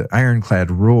a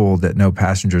ironclad rule that no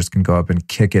passengers can go up and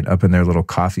kick it up in their little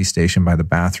coffee station by the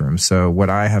bathroom. So what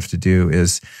I have to do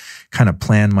is kind of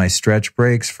plan my stretch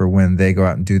breaks for when they go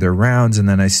out and do their rounds. And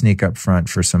then I sneak up front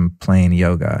for some plane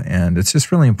yoga. And it's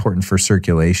just really important for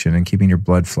circulation and keeping your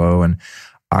blood flow and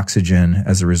oxygen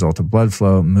as a result of blood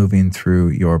flow moving through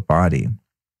your body.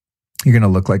 You're going to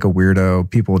look like a weirdo.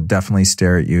 People will definitely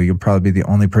stare at you. You'll probably be the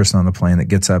only person on the plane that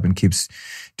gets up and keeps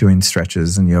doing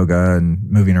stretches and yoga and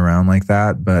moving around like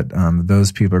that. But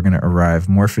those people are going to arrive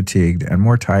more fatigued and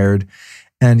more tired.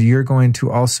 And you're going to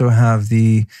also have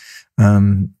the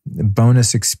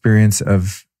bonus experience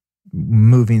of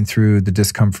moving through the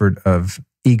discomfort of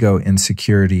ego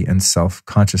insecurity and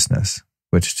self-consciousness,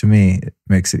 which to me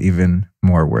makes it even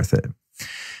more worth it.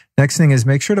 Next thing is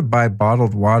make sure to buy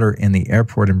bottled water in the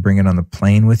airport and bring it on the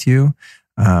plane with you.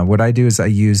 What I do is I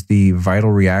use the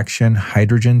Vital Reaction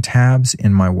hydrogen tabs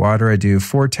in my water. I do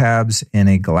 4 tabs in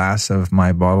a glass of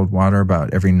my bottled water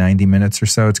about every 90 minutes or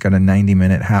so. It's got a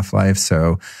 90-minute half-life.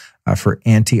 So for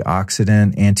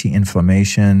antioxidant,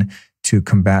 anti-inflammation, to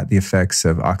combat the effects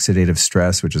of oxidative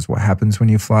stress, which is what happens when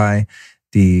you fly,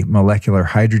 the molecular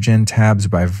hydrogen tabs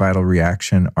by Vital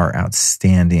Reaction are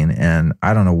outstanding. And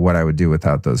I don't know what I would do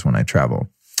without those when I travel.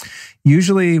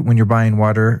 Usually when you're buying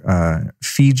water,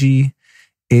 Fiji,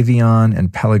 Evian,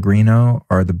 and Pellegrino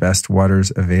are the best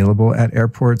waters available at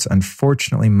airports.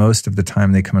 Unfortunately, most of the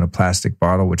time they come in a plastic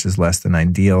bottle, which is less than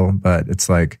ideal, but it's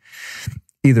like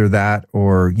either that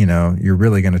or, you're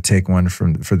really going to take one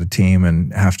for the team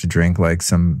and have to drink like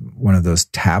one of those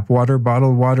tap water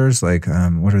bottled waters. Like,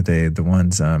 what are they? The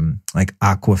ones, like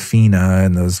Aquafina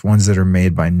and those ones that are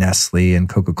made by Nestle and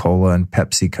Coca-Cola and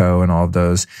PepsiCo and all of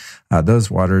those. Those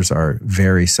waters are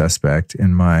very suspect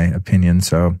in my opinion.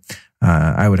 So,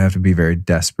 I would have to be very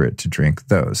desperate to drink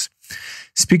those.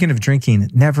 Speaking of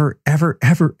drinking, never, ever,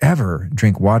 ever, ever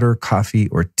drink water, coffee,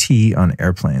 or tea on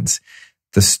airplanes.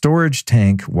 The storage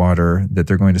tank water that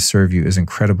they're going to serve you is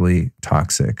incredibly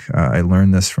toxic. I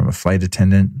learned this from a flight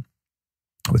attendant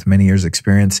with many years'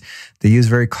 experience. They use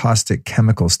very caustic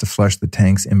chemicals to flush the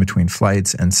tanks in between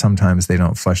flights, and sometimes they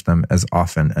don't flush them as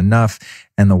often enough,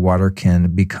 and the water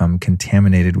can become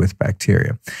contaminated with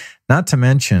bacteria. Not to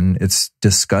mention, it's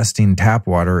disgusting tap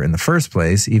water in the first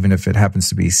place, even if it happens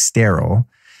to be sterile.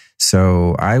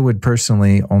 So I would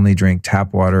personally only drink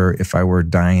tap water if I were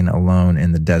dying alone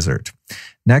in the desert.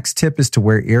 Next tip is to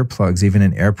wear earplugs, even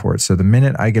in airports. So the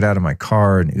minute I get out of my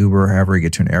car and Uber, however I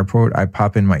get to an airport, I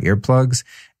pop in my earplugs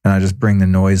and I just bring the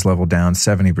noise level down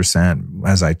 70%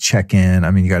 as I check in. I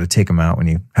mean, you got to take them out when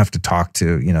you have to talk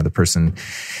to, the person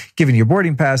giving you your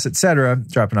boarding pass, et cetera,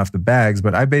 dropping off the bags.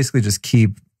 But I basically just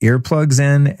keep earplugs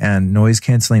in and noise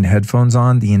canceling headphones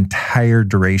on the entire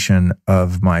duration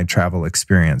of my travel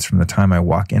experience. From the time I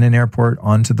walk in an airport,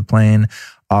 onto the plane,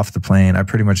 off the plane, I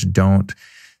pretty much don't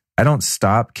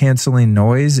stop canceling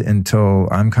noise until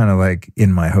I'm kind of like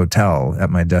in my hotel at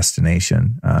my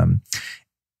destination.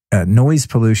 Noise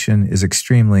pollution is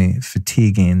extremely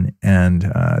fatiguing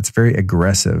and it's very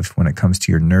aggressive when it comes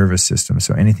to your nervous system.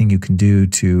 So anything you can do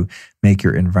to make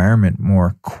your environment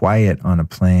more quiet on a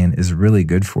plane is really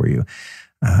good for you.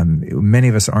 Many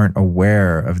of us aren't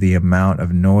aware of the amount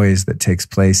of noise that takes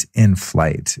place in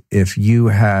flight. If you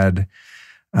had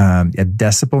a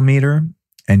decibel meter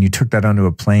and you took that onto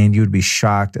a plane, you would be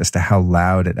shocked as to how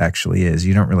loud it actually is.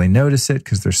 You don't really notice it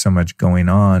because there's so much going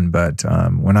on. But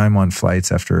when I'm on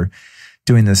flights after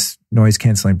doing this noise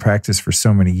canceling practice for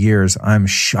so many years, I'm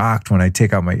shocked when I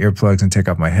take out my earplugs and take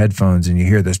off my headphones and you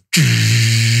hear this,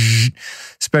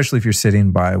 especially if you're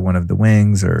sitting by one of the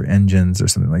wings or engines or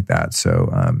something like that. So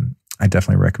I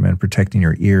definitely recommend protecting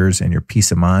your ears and your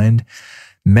peace of mind.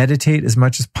 Meditate as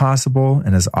much as possible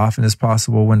and as often as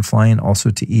possible when flying,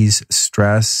 also to ease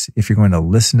stress. If you're going to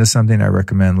listen to something, I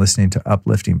recommend listening to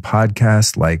uplifting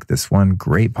podcasts like this one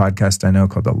great podcast I know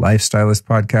called the Lifestylist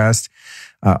Podcast.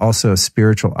 Also,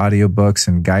 spiritual audiobooks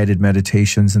and guided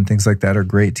meditations and things like that are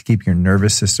great to keep your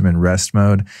nervous system in rest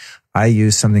mode. I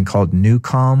use something called New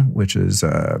Calm, which is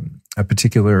a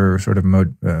particular sort of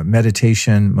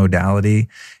meditation modality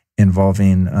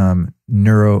involving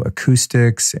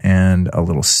neuroacoustics and a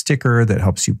little sticker that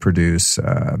helps you produce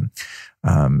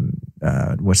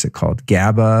what's it called?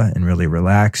 GABA, and really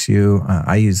relax you.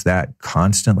 I use that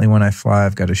constantly when I fly.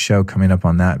 I've got a show coming up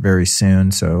on that very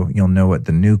soon, so you'll know what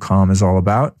the new calm is all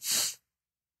about.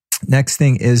 Next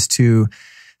thing is to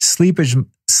sleep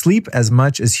as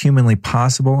much as humanly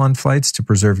possible on flights to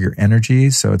preserve your energy.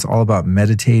 So it's all about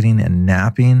meditating and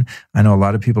napping. I know a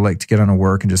lot of people like to get on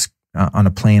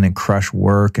a plane and crush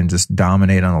work and just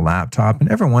dominate on a laptop. And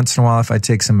every once in a while, if I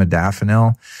take some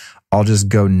modafinil, I'll just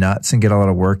go nuts and get a lot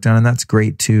of work done. And that's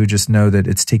great too. Just know that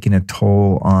it's taking a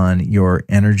toll on your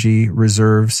energy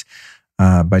reserves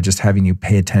by just having you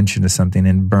pay attention to something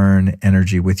and burn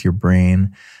energy with your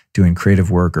brain, doing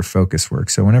creative work or focus work.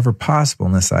 So whenever possible,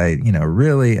 unless I,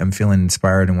 really am feeling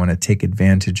inspired and want to take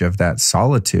advantage of that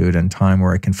solitude and time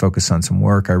where I can focus on some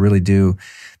work, I really do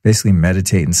basically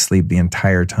meditate and sleep the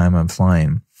entire time I'm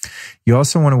flying. You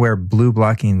also want to wear blue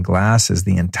blocking glasses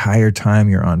the entire time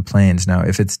you're on planes. Now,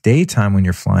 if it's daytime when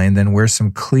you're flying, then wear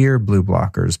some clear blue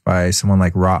blockers by someone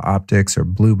like Raw Optics or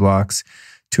Blue Blocks,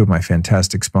 two of my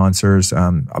fantastic sponsors.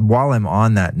 While I'm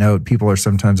on that note, people are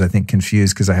sometimes, I think,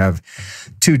 confused because I have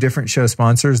two different show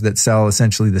sponsors that sell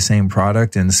essentially the same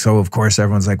product. And so, of course,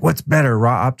 everyone's like, what's better,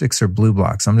 Raw Optics or Blue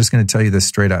Blocks? I'm just going to tell you this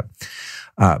straight up.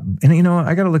 I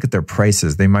got to look at their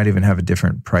prices. They might even have a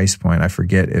different price point. I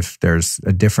forget if there's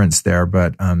a difference there,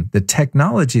 but the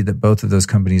technology that both of those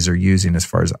companies are using, as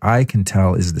far as I can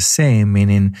tell, is the same,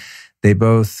 meaning they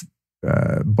both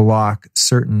block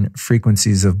certain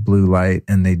frequencies of blue light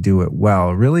and they do it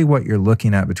well. Really what you're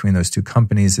looking at between those two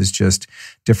companies is just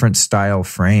different style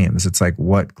frames. It's like,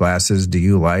 what glasses do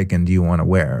you like and do you want to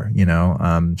wear?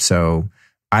 So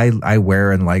I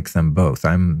wear and like them both.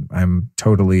 I'm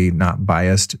totally not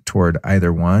biased toward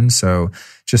either one. So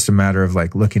just a matter of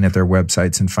like looking at their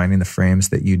websites and finding the frames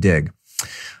that you dig.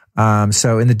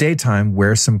 So in the daytime,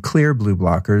 wear some clear blue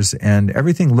blockers and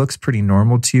everything looks pretty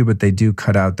normal to you, but they do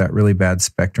cut out that really bad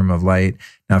spectrum of light.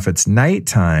 Now, if it's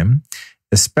nighttime,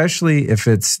 especially if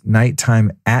it's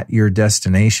nighttime at your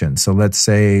destination. So let's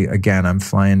say, again, I'm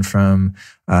flying from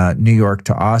New York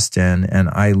to Austin and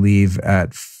I leave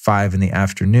at 5 in the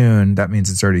afternoon. That means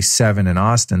it's already 7 in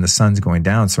Austin. The sun's going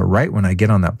down. So right when I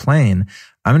get on that plane,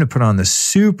 I'm going to put on the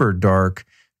super dark,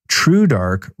 true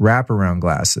dark wraparound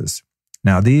glasses.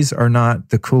 Now, these are not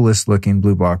the coolest looking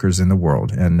blue blockers in the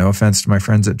world. And no offense to my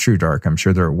friends at True Dark, I'm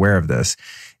sure they're aware of this.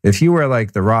 If you wear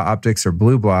like the Raw Optics or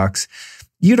Blue Blocks,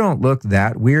 you don't look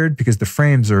that weird because the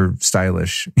frames are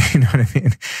stylish. You know what I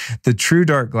mean? The True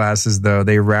Dark glasses, though,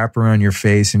 they wrap around your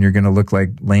face and you're going to look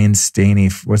like Lane Staney.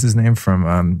 What's his name from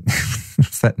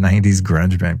that 90s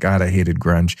grunge band? God, I hated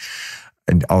grunge.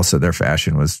 And also their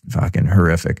fashion was fucking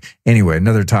horrific. Anyway,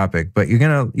 another topic, but you're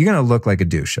gonna look like a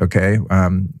douche, okay?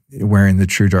 Wearing the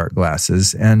True Dark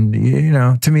glasses. And,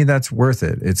 to me, that's worth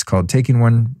it. It's called taking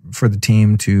one for the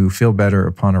team to feel better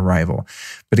upon arrival.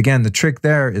 But again, the trick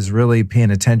there is really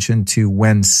paying attention to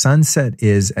when sunset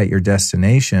is at your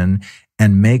destination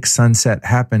and make sunset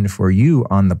happen for you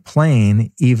on the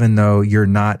plane, even though you're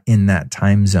not in that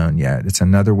time zone yet. It's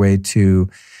another way to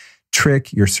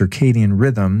trick your circadian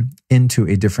rhythm into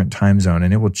a different time zone,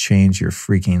 and it will change your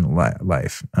freaking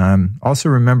life. Also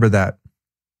remember that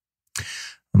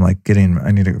I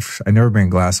never bring a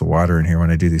glass of water in here when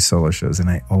I do these solo shows, and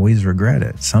I always regret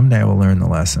it. Someday I will learn the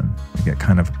lesson. I get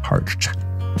kind of parched.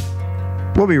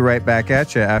 We'll be right back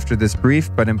at you after this brief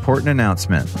but important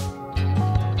announcement.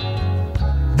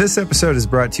 This episode is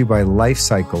brought to you by Life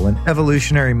Cycle, an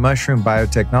evolutionary mushroom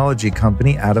biotechnology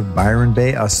company out of Byron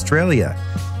Bay, Australia.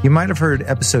 You might have heard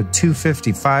episode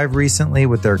 255 recently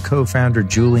with their co-founder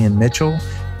Julian Mitchell,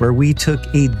 where we took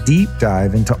a deep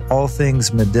dive into all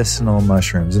things medicinal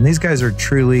mushrooms. And these guys are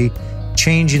truly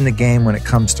changing the game when it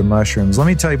comes to mushrooms. Let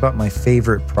me tell you about my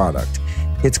favorite product.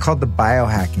 It's called the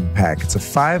Biohacking Pack. It's a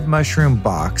 5-mushroom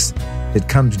box that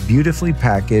comes beautifully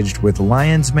packaged with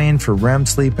lion's mane for REM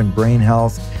sleep and brain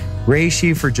health,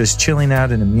 reishi for just chilling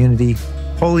out and immunity,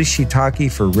 holy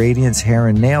shiitake for radiance, hair,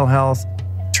 and nail health,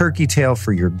 turkey tail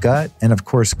for your gut, and of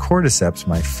course, cordyceps,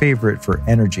 my favorite, for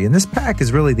energy. And this pack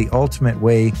is really the ultimate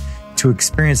way to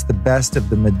experience the best of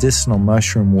the medicinal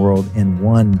mushroom world in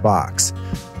one box.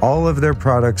 All of their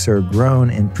products are grown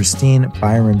in pristine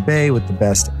Byron Bay with the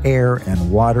best air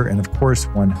and water, and of course,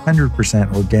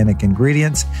 100% organic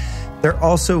ingredients. They're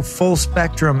also full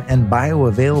spectrum and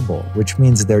bioavailable, which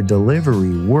means their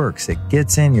delivery works. It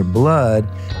gets in your blood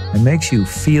and makes you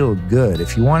feel good.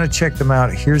 If you want to check them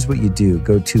out, here's what you do.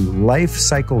 Go to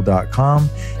lifecycle.com.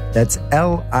 That's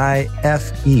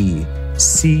LIFECYKEL,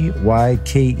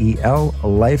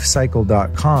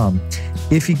 lifecycle.com.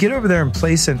 If you get over there and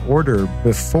place an order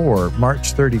before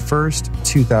March 31st,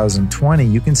 2020,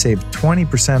 you can save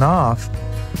 20% off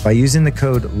by using the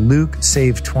code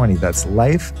LukeSave20. That's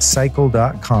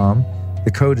lifecycle.com.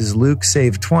 The code is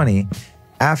LukeSave20.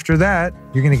 After that,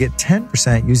 you're going to get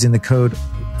 10% using the code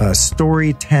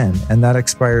STORY10, and that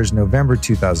expires November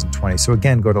 2020. So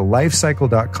again, go to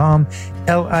lifecycle.com,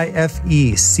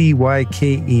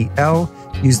 LIFECYKEL.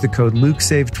 Use the code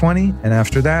LukeSave20, and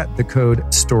after that, the code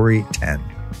STORY10.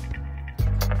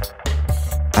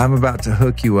 I'm about to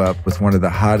hook you up with one of the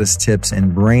hottest tips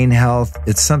in brain health.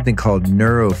 It's something called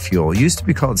NeuroFuel. It used to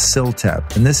be called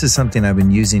Siltep, and this is something I've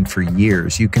been using for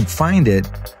years. You can find it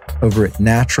over at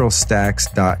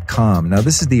naturalstacks.com. Now,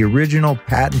 this is the original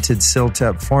patented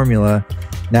Siltep formula,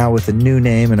 now with a new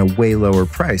name and a way lower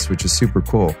price, which is super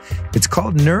cool. It's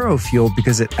called NeuroFuel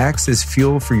because it acts as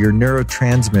fuel for your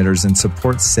neurotransmitters and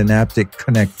supports synaptic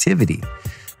connectivity,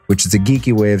 which is a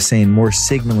geeky way of saying more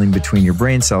signaling between your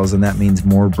brain cells, and that means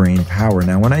more brain power.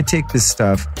 Now, when I take this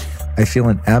stuff, I feel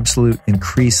an absolute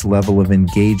increased level of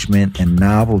engagement and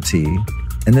novelty,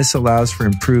 and this allows for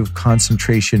improved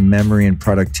concentration, memory, and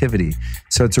productivity.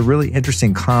 So it's a really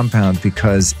interesting compound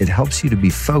because it helps you to be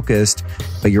focused,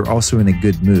 but you're also in a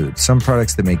good mood. Some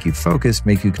products that make you focus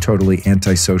make you totally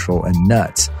antisocial and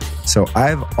nuts. So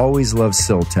I've always loved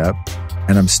Siltep,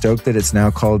 and I'm stoked that it's now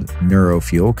called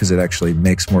NeuroFuel because it actually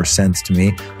makes more sense to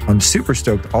me. I'm super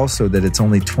stoked also that it's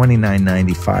only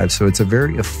 $29.95, so it's a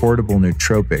very affordable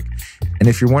nootropic. And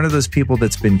if you're one of those people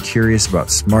that's been curious about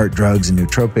smart drugs and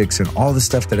nootropics and all the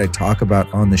stuff that I talk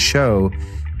about on the show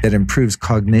that improves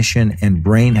cognition and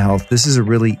brain health, this is a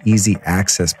really easy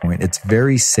access point. It's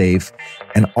very safe,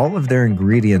 and all of their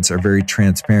ingredients are very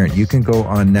transparent. You can go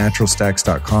on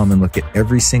naturalstacks.com and look at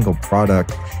every single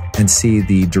product and see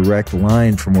the direct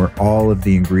line from where all of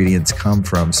the ingredients come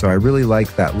from. So I really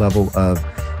like that level of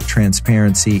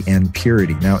transparency and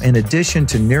purity. Now, in addition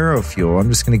to NeuroFuel, I'm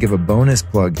just going to give a bonus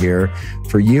plug here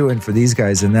for you and for these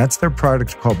guys, and that's their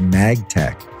product called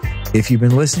MagTech. If you've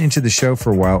been listening to the show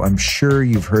for a while, I'm sure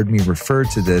you've heard me refer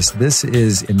to this. This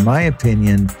is, in my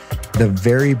opinion, the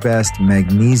very best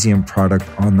magnesium product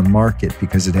on the market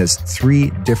because it has 3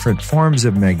 different forms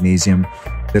of magnesium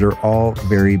that are all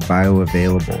very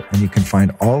bioavailable. And you can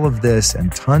find all of this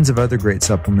and tons of other great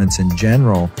supplements in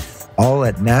general, all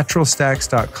at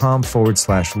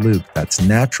naturalstacks.com/Luke. That's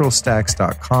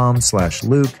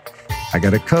naturalstacks.com/Luke. I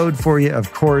got a code for you,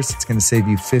 of course. It's going to save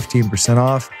you 15%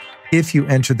 off if you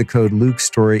enter the code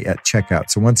LukeStory at checkout.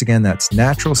 So once again, that's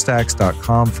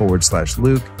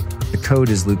naturalstacks.com/Luke. The code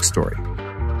is LukeStory.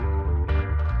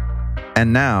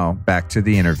 And now back to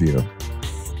the interview.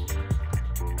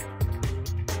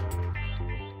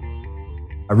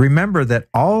 Remember that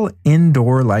all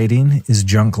indoor lighting is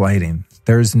junk lighting.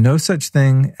 There's no such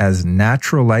thing as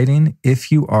natural lighting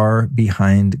if you are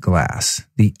behind glass.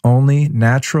 The only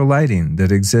natural lighting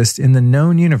that exists in the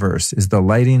known universe is the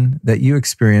lighting that you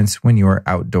experience when you are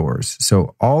outdoors.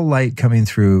 So all light coming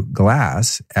through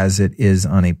glass, as it is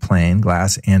on a plane,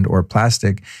 glass and or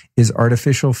plastic, is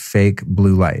artificial fake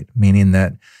blue light, meaning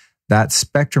that that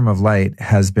spectrum of light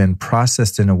has been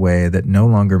processed in a way that no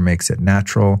longer makes it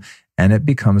natural, and it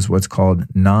becomes what's called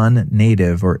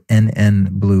non-native or NN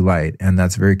blue light. And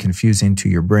that's very confusing to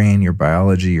your brain, your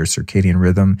biology, your circadian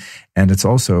rhythm. And it's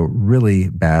also really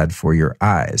bad for your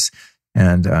eyes.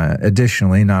 And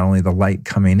additionally, not only the light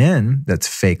coming in, that's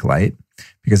fake light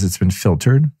because it's been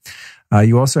filtered.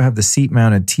 You also have the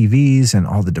seat-mounted TVs and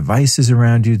all the devices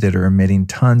around you that are emitting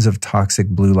tons of toxic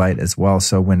blue light as well.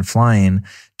 So when flying,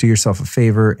 do yourself a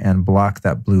favor and block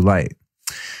that blue light.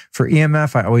 For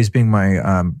EMF, I always bring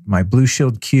my Blue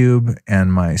Shield Cube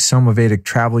and my Somavedic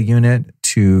travel unit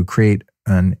to create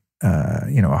what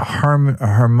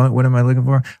am I looking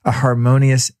for? A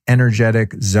harmonious,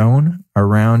 energetic zone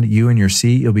around you and your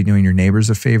seat. You'll be doing your neighbors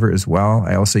a favor as well.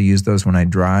 I also use those when I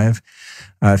drive.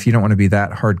 If you don't want to be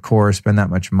that hardcore, spend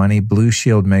that much money, Blue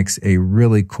Shield makes a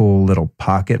really cool little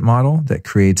pocket model that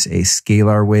creates a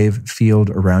scalar wave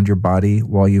field around your body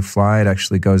while you fly. It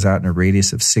actually goes out in a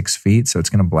radius of 6 feet, so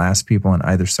it's going to blast people on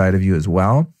either side of you as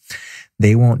well.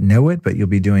 They won't know it, but you'll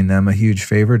be doing them a huge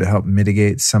favor to help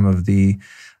mitigate some of the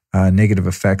negative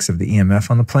effects of the EMF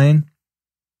on the plane.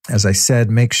 As I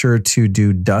said, make sure to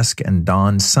do dusk and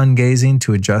dawn sun gazing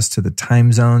to adjust to the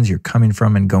time zones you're coming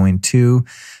from and going to.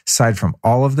 Aside from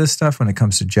all of this stuff, when it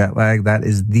comes to jet lag, that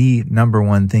is the number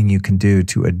one thing you can do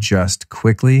to adjust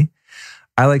quickly.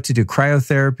 I like to do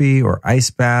cryotherapy or ice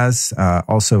baths,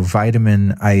 also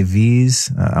vitamin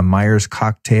IVs, a Myers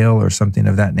cocktail or something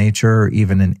of that nature, or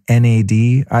even an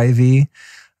NAD IV.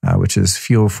 which is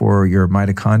fuel for your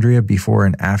mitochondria before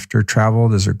and after travel.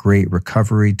 Those are great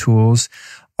recovery tools.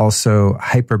 Also,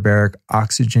 hyperbaric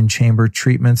oxygen chamber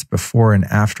treatments before and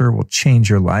after will change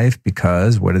your life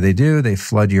because what do? They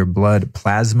flood your blood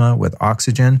plasma with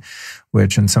oxygen,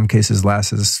 which in some cases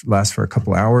lasts for a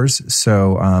couple hours.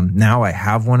 So now I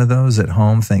have one of those at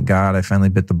home. Thank God I finally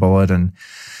bit the bullet and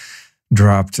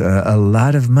dropped a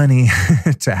lot of money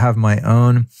to have my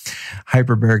own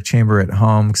hyperbaric chamber at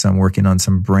home because I'm working on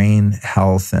some brain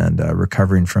health and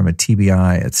recovering from a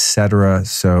TBI, etc.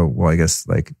 So, well, I guess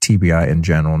like TBI in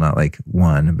general, not like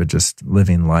one, but just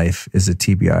living life is a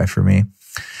TBI for me.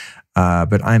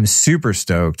 But I'm super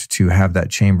stoked to have that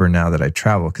chamber now that I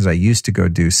travel because I used to go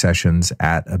do sessions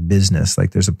at a business.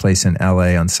 Like there's a place in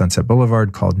LA on Sunset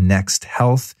Boulevard called Next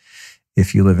Health.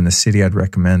 If you live in the city, I'd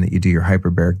recommend that you do your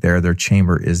hyperbaric there. Their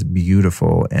chamber is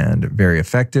beautiful and very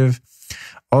effective.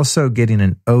 Also, getting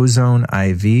an ozone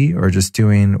IV or just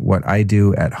doing what I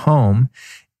do at home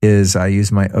is I use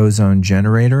my ozone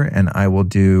generator and I will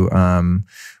do,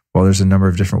 there's a number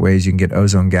of different ways you can get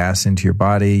ozone gas into your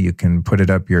body. You can put it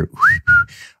up your,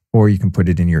 or you can put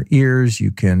it in your ears.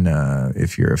 You can,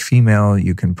 if you're a female,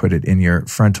 you can put it in your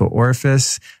frontal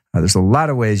orifice. There's a lot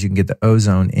of ways you can get the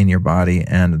ozone in your body,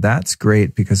 and that's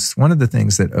great because one of the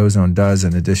things that ozone does,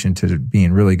 in addition to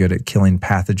being really good at killing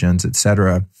pathogens, et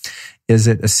cetera, is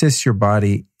it assists your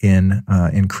body in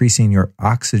increasing your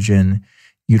oxygen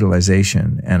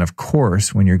utilization. And of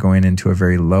course, when you're going into a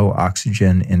very low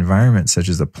oxygen environment, such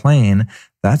as a plane,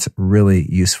 that's really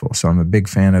useful. So I'm a big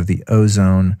fan of the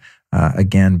ozone,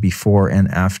 again, before and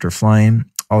after flying.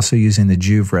 Also using the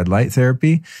Juve red light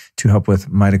therapy to help with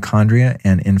mitochondria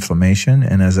and inflammation.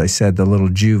 And as I said, the little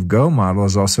Juve Go model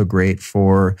is also great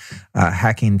for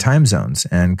hacking time zones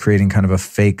and creating kind of a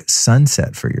fake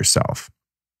sunset for yourself.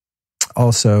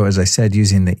 Also, as I said,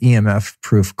 using the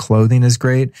EMF-proof clothing is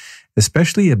great,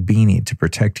 especially a beanie to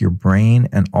protect your brain.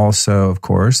 And also, of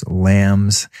course,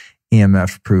 Lamb's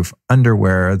EMF-proof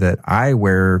underwear that I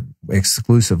wear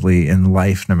exclusively in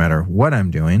life, no matter what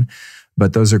I'm doing.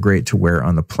 But those are great to wear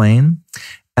on the plane.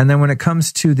 And then when it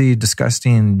comes to the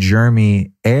disgusting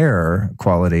germy air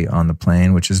quality on the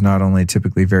plane, which is not only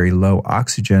typically very low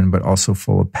oxygen, but also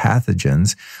full of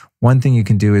pathogens, one thing you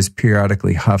can do is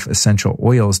periodically huff essential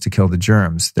oils to kill the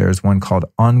germs. There's one called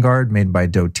On Guard made by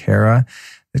doTERRA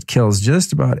that kills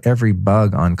just about every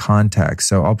bug on contact.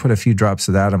 So I'll put a few drops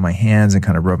of that on my hands and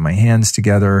kind of rub my hands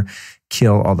together,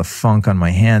 kill all the funk on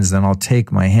my hands. Then I'll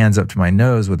take my hands up to my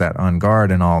nose with that On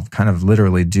Guard and I'll kind of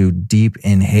literally do deep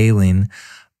inhaling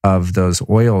of those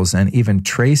oils and even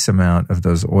trace amount of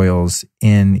those oils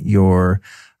in your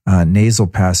nasal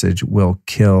passage will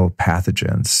kill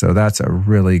pathogens. So that's a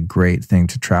really great thing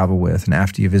to travel with. And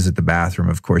after you visit the bathroom,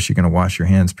 of course, you're going to wash your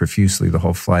hands profusely the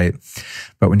whole flight.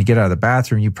 But when you get out of the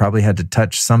bathroom, you probably had to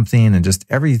touch something and just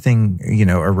everything,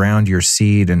 around your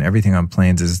seat and everything on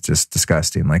planes is just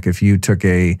disgusting. Like if you took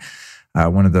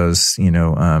one of those,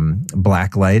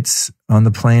 black lights on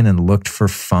the plane and looked for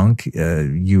funk,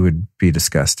 you would be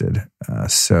disgusted.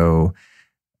 So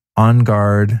On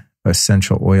Guard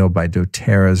essential oil by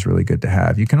doTERRA is really good to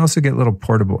have. You can also get little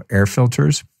portable air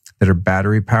filters that are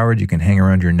battery powered. You can hang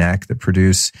around your neck that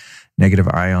produce negative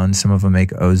ions. Some of them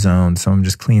make ozone. Some of them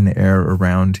just clean the air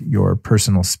around your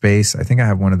personal space. I think I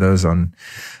have one of those on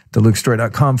the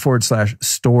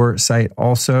lukestory.com/store site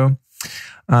also.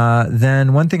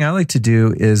 Then one thing I like to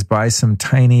do is buy some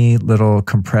tiny little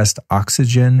compressed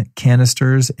oxygen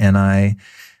canisters and I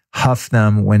huff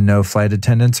them when no flight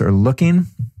attendants are looking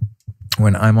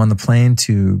when I'm on the plane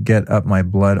to get up my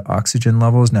blood oxygen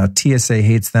levels. Now, TSA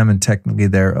hates them and technically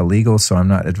they're illegal, so I'm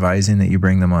not advising that you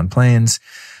bring them on planes.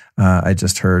 I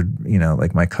just heard,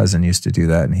 like my cousin used to do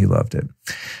that and he loved it.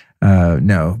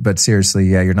 No, but seriously,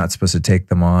 yeah, you're not supposed to take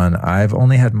them on. I've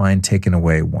only had mine taken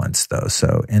away once though.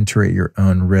 So enter at your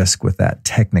own risk with that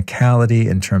technicality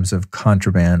in terms of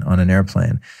contraband on an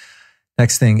airplane.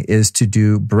 Next thing is to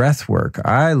do breath work.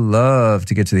 I love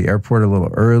to get to the airport a little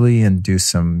early and do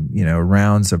some,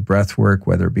 rounds of breath work,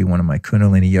 whether it be one of my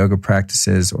Kundalini yoga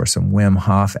practices or some Wim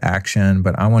Hof action.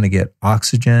 But I want to get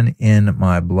oxygen in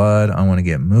my blood. I want to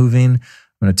get moving.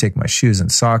 I'm going to take my shoes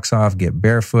and socks off, get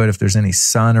barefoot. If there's any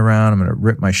sun around, I'm going to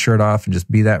rip my shirt off and just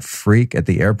be that freak at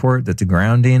the airport that's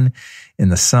grounding in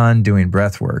the sun doing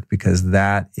breath work, because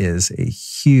that is a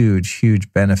huge,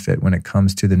 huge benefit when it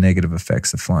comes to the negative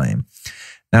effects of flying.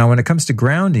 Now, when it comes to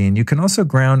grounding, you can also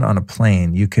ground on a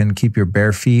plane. You can keep your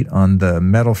bare feet on the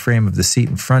metal frame of the seat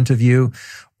in front of you,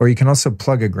 Or you can also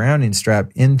plug a grounding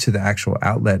strap into the actual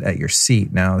outlet at your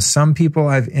seat. Now, some people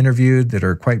I've interviewed that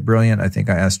are quite brilliant, I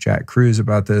think I asked Jack Cruz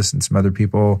about this and some other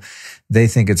people, they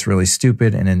think it's really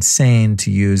stupid and insane to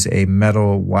use a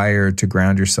metal wire to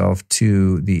ground yourself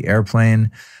to the airplane.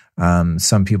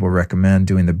 Some people recommend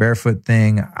doing the barefoot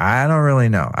thing. I don't really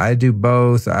know. I do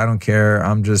both. I don't care.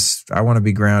 I want to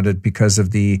be grounded because of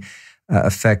the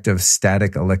effect of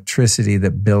static electricity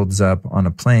that builds up on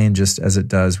a plane, just as it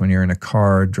does when you're in a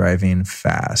car driving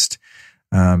fast.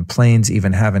 Planes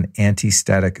even have an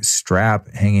anti-static strap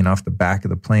hanging off the back of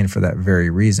the plane for that very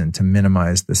reason, to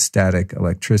minimize the static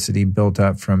electricity built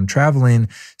up from traveling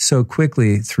so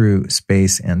quickly through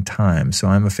space and time. So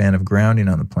I'm a fan of grounding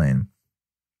on the plane.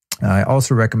 I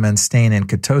also recommend staying in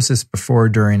ketosis before,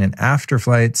 during, and after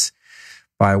flights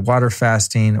by water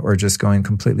fasting or just going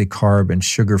completely carb and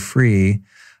sugar-free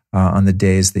on the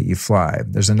days that you fly.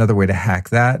 There's another way to hack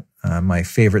that. My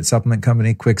favorite supplement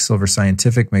company, Quicksilver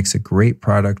Scientific, makes a great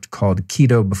product called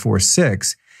Keto Before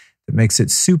 6 that makes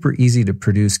it super easy to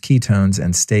produce ketones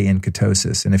and stay in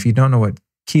ketosis. And if you don't know what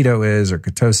keto is or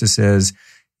ketosis is,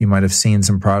 you might have seen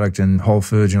some product in Whole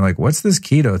Foods and you're like, what's this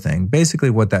keto thing? Basically,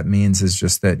 what that means is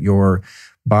just that your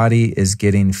body is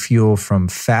getting fuel from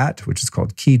fat, which is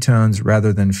called ketones,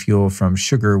 rather than fuel from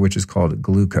sugar, which is called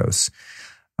glucose.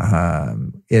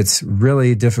 It's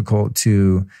really difficult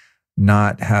to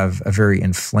not have a very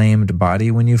inflamed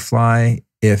body when you fly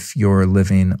if you're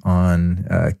living on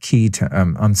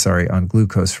on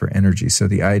glucose for energy. So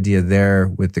the idea there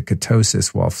with the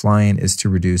ketosis while flying is to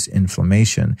reduce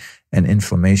inflammation, and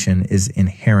inflammation is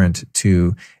inherent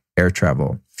to air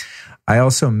travel. I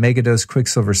also megadose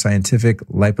Quicksilver Scientific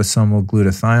liposomal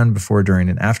glutathione before, during,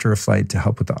 and after a flight to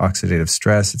help with the oxidative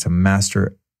stress. It's a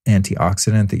master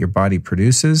antioxidant that your body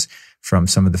produces from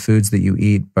some of the foods that you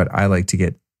eat, but I like to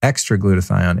get extra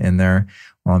glutathione in there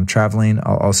while I'm traveling.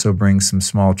 I'll also bring some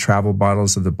small travel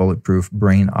bottles of the bulletproof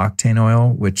brain octane oil,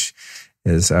 which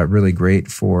is really great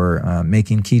for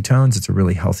making ketones. It's a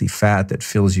really healthy fat that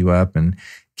fills you up and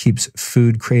keeps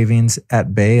food cravings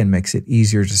at bay and makes it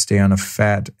easier to stay on a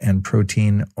fat and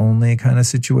protein only kind of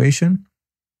situation.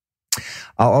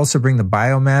 I'll also bring the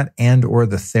biomat and or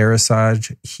the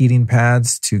Therasage heating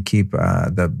pads to keep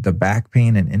the back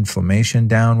pain and inflammation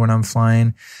down when I'm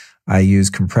flying. I use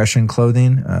compression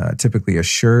clothing, typically a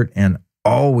shirt, and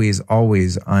always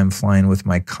I'm flying with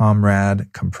my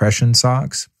Comrade compression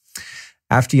socks.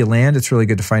 After you land, it's really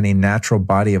good to find a natural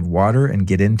body of water and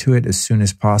get into it as soon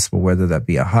as possible, whether that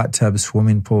be a hot tub,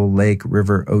 swimming pool, lake,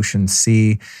 river, ocean,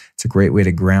 sea. It's a great way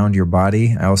to ground your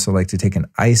body. I also like to take an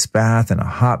ice bath and a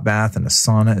hot bath and a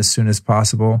sauna as soon as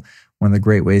possible. One of the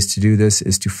great ways to do this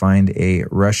is to find a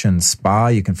Russian spa.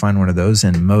 You can find one of those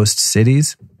in most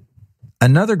cities.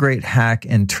 Another great hack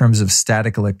in terms of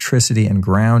static electricity and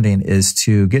grounding is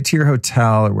to get to your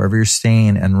hotel or wherever you're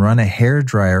staying and run a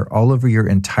hairdryer all over your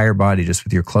entire body just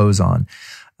with your clothes on.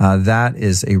 That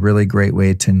is a really great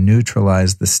way to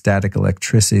neutralize the static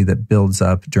electricity that builds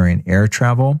up during air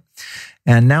travel.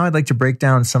 And now I'd like to break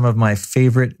down some of my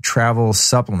favorite travel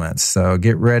supplements. So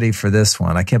get ready for this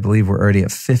one. I can't believe we're already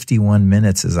at 51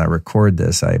 minutes as I record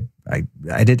this. I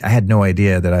had no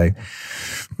idea that I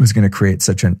was going to create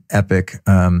such an epic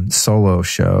solo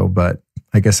show, but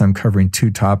I guess I'm covering two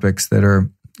topics that are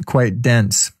quite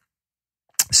dense.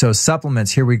 So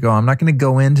supplements, here we go. I'm not going to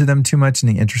go into them too much in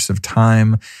the interest of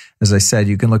time. As I said,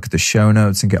 you can look at the show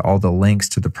notes and get all the links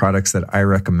to the products that I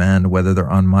recommend, whether they're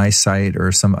on my site or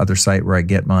some other site where I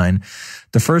get mine.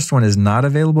 The first one is not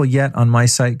available yet on my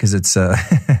site because it's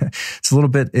it's a little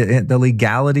bit, the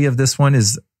legality of this one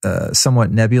is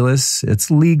somewhat nebulous. It's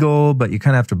legal, but you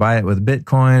kind of have to buy it with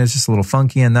Bitcoin. It's just a little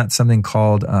funky, and that's something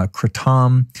called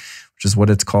kratom, which is what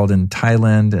it's called in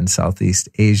Thailand and Southeast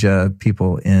Asia.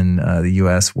 People in the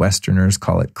U.S., Westerners,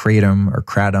 call it kratom or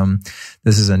kratom.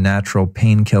 This is a natural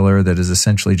painkiller that is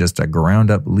essentially just a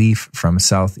ground up leaf from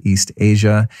Southeast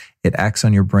Asia. It acts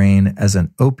on your brain as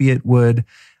an opiate would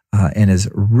and is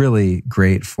really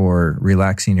great for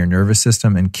relaxing your nervous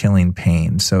system and killing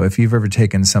pain. So if you've ever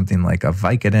taken something like a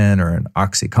Vicodin or an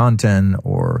OxyContin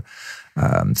or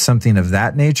something of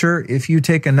that nature, if you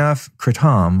take enough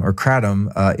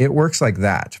kratom, it works like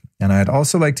that. And I'd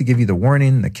also like to give you the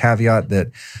warning, the caveat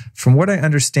that from what I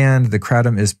understand, the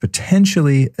kratom is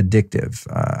potentially addictive.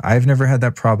 I've never had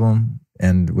that problem,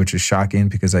 and which is shocking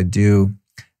because I do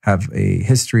have a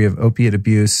history of opiate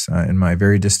abuse in my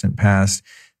very distant past.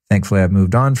 Thankfully, I've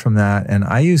moved on from that. And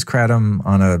I use kratom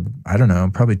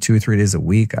on probably 2 or 3 days a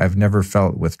week. I've never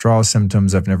felt withdrawal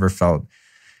symptoms. I've never felt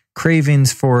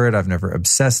cravings for it. I've never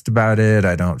obsessed about it.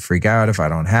 I don't freak out if I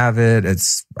don't have it.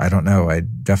 I don't know. I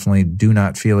definitely do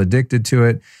not feel addicted to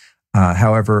it.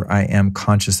 However, I am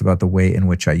conscious about the way in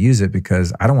which I use it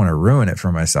because I don't want to ruin it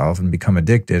for myself and become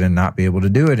addicted and not be able to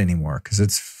do it anymore because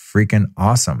it's freaking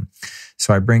awesome.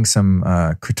 So I bring some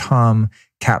Kratom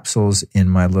capsules in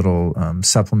my little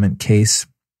supplement case,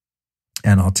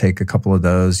 and I'll take a couple of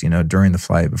those, during the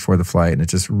flight, before the flight, and it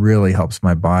just really helps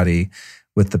my body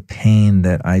with the pain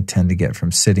that I tend to get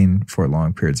from sitting for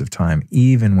long periods of time,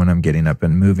 even when I'm getting up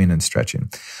and moving and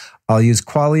stretching. I'll use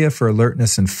Qualia for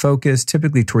alertness and focus,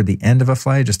 typically toward the end of a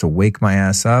flight, just to wake my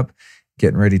ass up,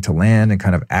 getting ready to land and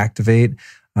kind of activate.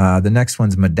 The next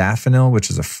one's modafinil, which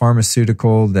is a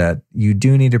pharmaceutical that you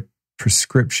do need a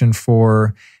prescription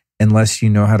for unless you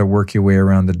know how to work your way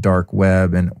around the dark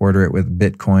web and order it with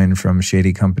Bitcoin from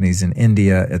shady companies in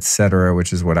India, et cetera,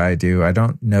 which is what I do. I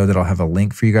don't know that I'll have a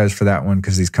link for you guys for that one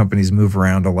because these companies move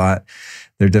around a lot.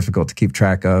 They're difficult to keep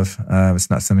track of.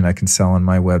 It's not something I can sell on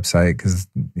my website because,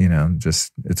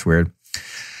 it's weird.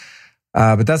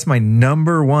 But that's my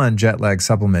number one jet lag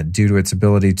supplement due to its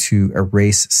ability to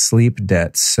erase sleep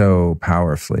debt so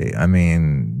powerfully. I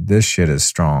mean, this shit is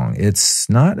strong. It's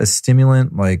not a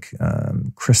stimulant like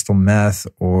crystal meth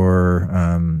or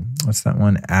what's that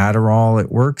one? Adderall.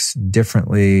 It works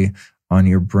differently on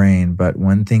your brain. But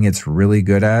one thing it's really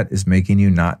good at is making you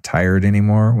not tired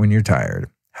anymore when you're tired.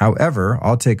 However,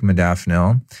 I'll take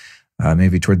modafinil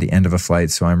maybe toward the end of a flight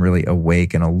so I'm really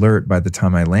awake and alert by the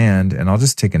time I land, and I'll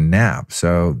just take a nap.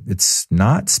 So it's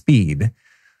not speed,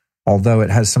 although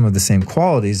it has some of the same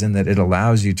qualities in that it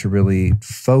allows you to really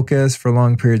focus for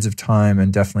long periods of time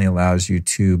and definitely allows you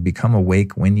to become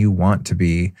awake when you want to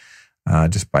be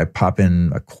just by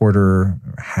popping a quarter or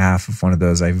half of one of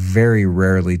those. I very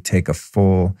rarely take a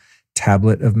full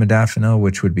tablet of modafinil,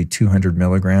 which would be 200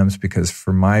 milligrams, because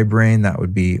for my brain, that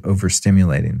would be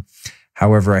overstimulating.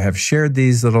 However, I have shared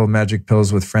these little magic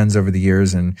pills with friends over the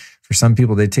years, and for some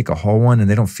people, they take a whole one and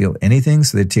they don't feel anything,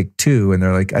 so they take two, and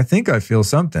they're like, I think I feel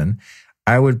something.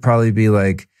 I would probably be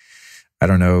like, I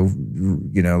don't know,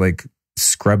 like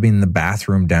scrubbing the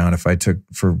bathroom down if I took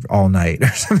for all night or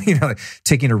something, like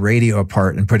taking a radio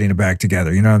apart and putting it back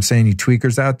together. You know what I'm saying? You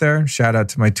tweakers out there, shout out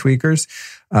to my tweakers.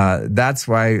 That's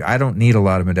why I don't need a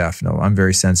lot of modafinil. I'm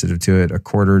very sensitive to it. A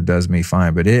quarter does me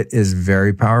fine, but it is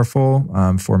very powerful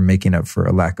for making up for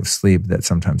a lack of sleep that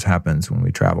sometimes happens when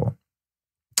we travel.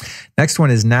 Next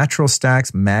one is Natural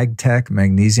Stacks MagTech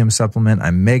magnesium supplement. I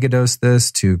megadose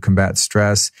this to combat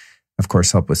stress, of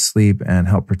course, help with sleep and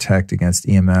help protect against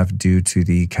EMF due to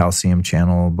the calcium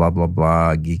channel, blah, blah,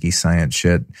 blah, geeky science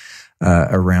shit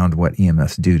around what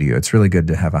EMFs do to you. It's really good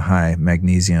to have a high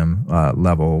magnesium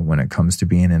level when it comes to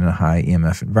being in a high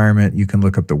EMF environment. You can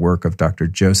look up the work of Dr.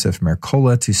 Joseph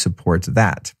Mercola to support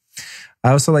that.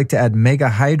 I also like to add Mega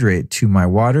Hydrate to my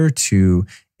water to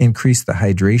increase the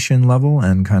hydration level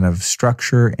and kind of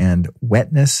structure and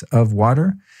wetness of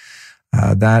water.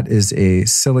 That is a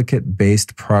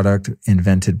silicate-based product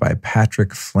invented by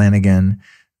Patrick Flanagan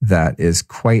that is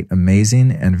quite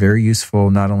amazing and very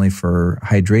useful not only for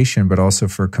hydration, but also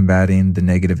for combating the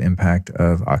negative impact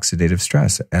of oxidative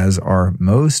stress, as are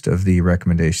most of the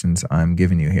recommendations I'm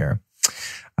giving you here.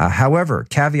 However,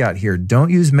 caveat here, don't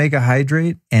use Mega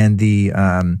Hydrate and the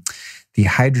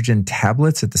hydrogen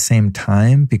tablets at the same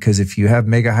time, because if you have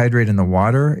Mega Hydrate in the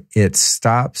water, it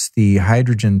stops the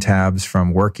hydrogen tabs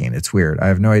from working. It's weird. I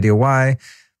have no idea why,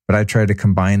 but I try to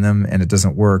combine them and it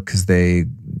doesn't work because they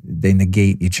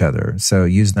negate each other. So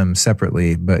use them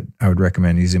separately, but I would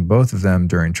recommend using both of them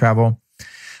during travel.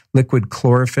 Liquid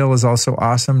chlorophyll is also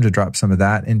awesome to drop some of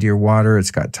that into your water.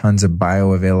 It's got tons of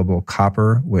bioavailable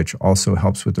copper, which also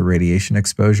helps with the radiation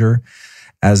exposure,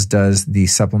 as does the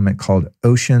supplement called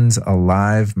Oceans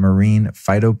Alive Marine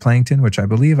Phytoplankton, which I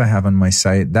believe I have on my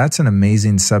site. That's an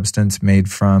amazing substance made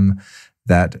from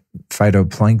that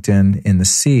phytoplankton in the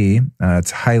sea.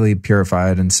 It's highly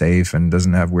purified and safe and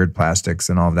doesn't have weird plastics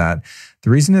and all of that.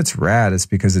 The reason it's rad is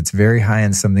because it's very high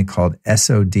in something called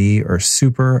SOD, or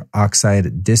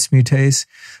superoxide dismutase,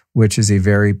 which is a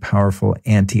very powerful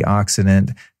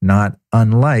antioxidant, not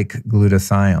unlike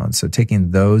glutathione. So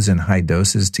taking those in high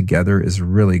doses together is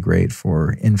really great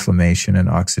for inflammation and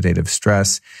oxidative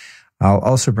stress. I'll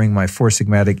also bring my Four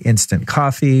Sigmatic instant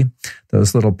coffee.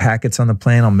 Those little packets on the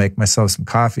plane, I'll make myself some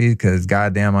coffee because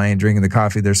goddamn, I ain't drinking the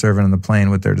coffee they're serving on the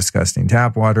plane with their disgusting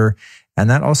tap water. And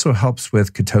that also helps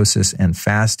with ketosis and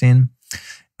fasting.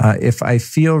 If I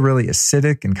feel really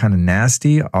acidic and kind of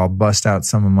nasty, I'll bust out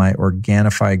some of my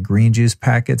Organifi green juice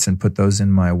packets and put those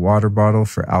in my water bottle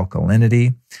for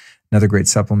alkalinity. Another great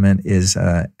supplement is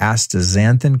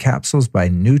astaxanthin capsules by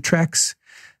Nutrex.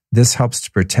 This helps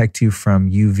to protect you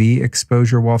from UV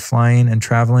exposure while flying and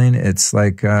traveling. It's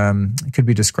like, it could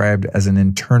be described as an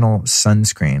internal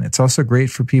sunscreen. It's also great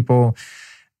for people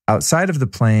outside of the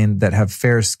plane that have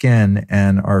fair skin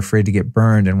and are afraid to get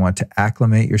burned and want to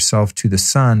acclimate yourself to the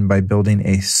sun by building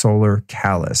a solar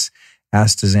callus.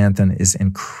 Astaxanthin is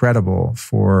incredible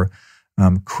for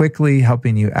quickly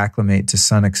helping you acclimate to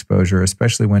sun exposure,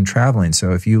 especially when traveling.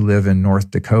 So if you live in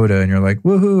North Dakota and you're like,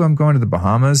 woohoo, I'm going to the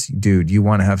Bahamas, dude, you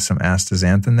want to have some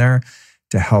astaxanthin there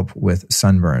to help with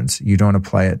sunburns. You don't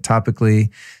apply it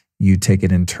topically, you take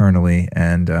it internally,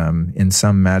 and in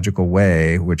some magical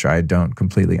way, which I don't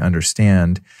completely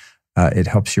understand, it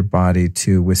helps your body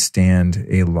to withstand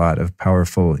a lot of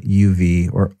powerful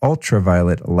UV or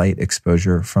ultraviolet light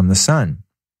exposure from the sun.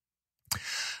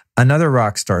 Another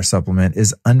rock star supplement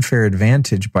is Unfair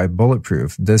Advantage by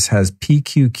Bulletproof. This has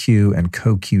PQQ and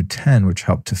CoQ10, which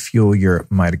help to fuel your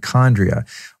mitochondria.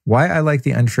 Why I like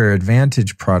the Unfair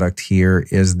Advantage product here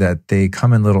is that they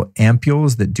come in little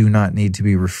ampules that do not need to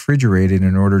be refrigerated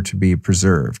in order to be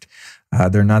preserved.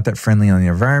 They're not that friendly on the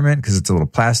environment because it's a little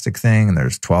plastic thing, and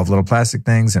there's 12 little plastic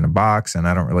things in a box, and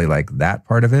I don't really like that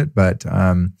part of it, but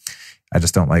I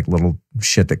just don't like little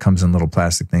shit that comes in little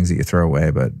plastic things that you throw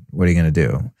away, but what are you going to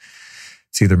do?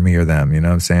 It's either me or them, you know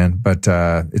what I'm saying? But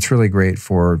it's really great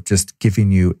for just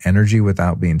giving you energy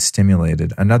without being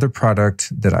stimulated. Another product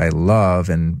that I love,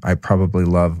 and I probably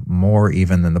love more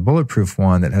even than the Bulletproof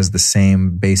one that has the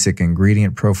same basic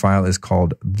ingredient profile, is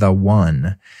called The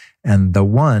One. And The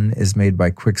One is made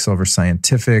by Quicksilver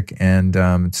Scientific, and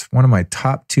it's one of my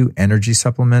top 2 energy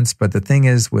supplements. But the thing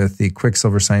is with the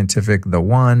Quicksilver Scientific, The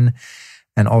One,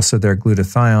 and also their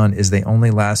glutathione, is they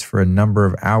only last for a number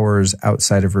of hours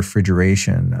outside of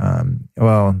refrigeration.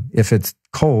 Well, if it's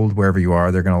cold wherever you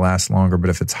are, they're going to last longer. But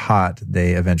if it's hot,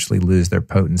 they eventually lose their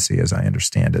potency, as I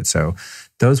understand it. So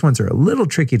those ones are a little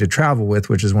tricky to travel with,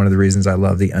 which is one of the reasons I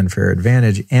love the Unfair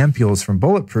Advantage ampules from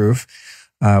Bulletproof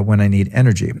when I need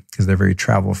energy, because they're very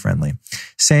travel friendly.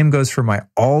 Same goes for my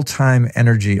all-time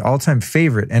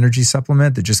favorite energy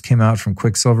supplement that just came out from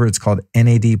Quicksilver. It's called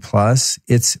NAD+.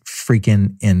 It's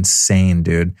freaking insane,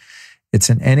 dude. It's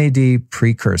an NAD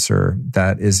precursor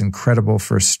that is incredible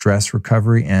for stress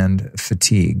recovery and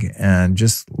fatigue. And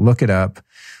just look it up.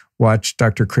 Watch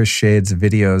Dr. Chris Shade's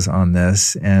videos on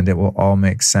this, and it will all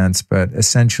make sense. But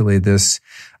essentially this,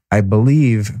 I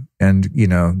believe, and you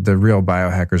know, the real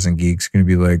biohackers and geeks are going to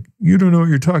be like, you don't know what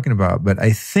you're talking about. But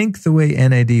I think the way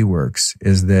NAD works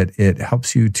is that it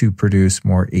helps you to produce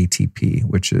more ATP,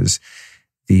 which is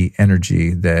the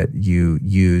energy that you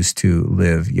use to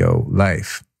live your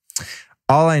life.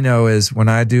 All I know is when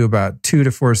I do about 2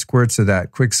 to 4 squirts of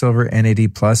that Quicksilver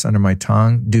NAD Plus under my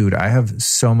tongue, dude, I have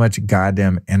so much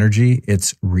goddamn energy.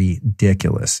 It's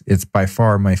ridiculous. It's by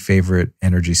far my favorite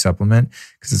energy supplement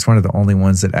because it's one of the only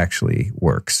ones that actually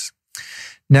works.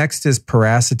 Next is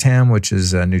piracetam, which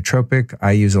is a nootropic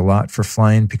I use a lot for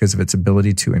flying because of its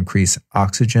ability to increase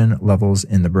oxygen levels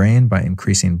in the brain by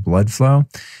increasing blood flow.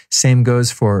 Same goes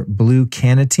for blue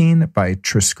carnitine by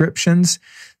Transcriptions.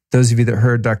 Those of you that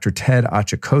heard Dr. Ted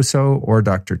Achacoso or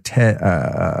Dr.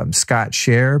 Scott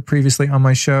Scher previously on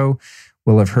my show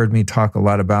will have heard me talk a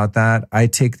lot about that. I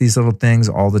take these little things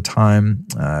all the time.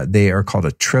 They are called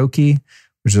a troche,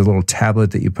 which is a little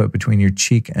tablet that you put between your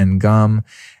cheek and gum.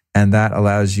 And that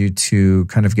allows you to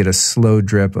kind of get a slow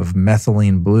drip of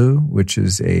methylene blue, which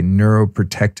is a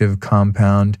neuroprotective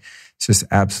compound. It's just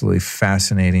absolutely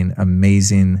fascinating,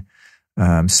 amazing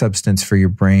substance for your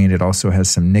brain. It also has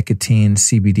some nicotine,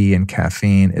 CBD, and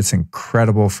caffeine. It's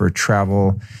incredible for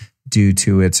travel due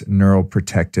to its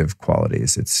neuroprotective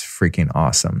qualities. It's freaking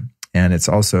awesome. And it's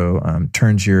also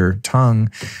turns your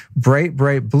tongue bright,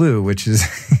 bright blue, which is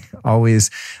always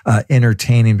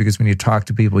entertaining because when you talk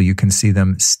to people, you can see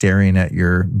them staring at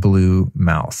your blue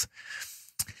mouth.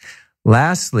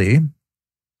 Lastly,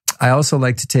 I also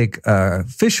like to take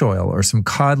fish oil or some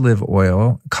cod liver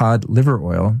oil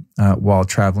while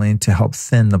traveling to help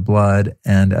thin the blood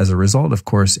and as a result, of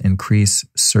course, increase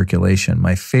circulation.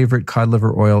 My favorite cod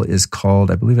liver oil is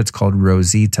I believe it's called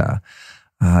Rosita.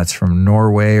 It's from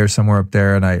Norway or somewhere up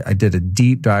there. And I did a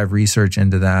deep dive research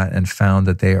into that and found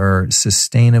that they are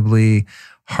sustainably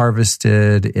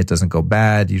harvested. It doesn't go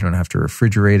bad. You don't have to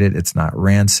refrigerate it. It's not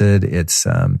rancid. It's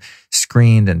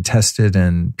screened and tested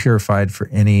and purified for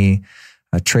any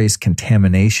trace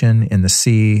contamination in the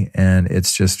sea. And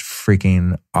it's just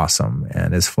freaking awesome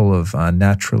and is full of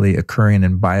naturally occurring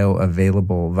and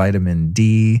bioavailable vitamin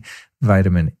D,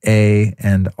 vitamin A,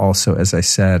 and also, as I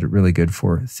said, really good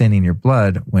for thinning your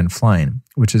blood when flying,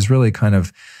 which is really kind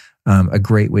of a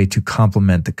great way to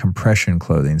complement the compression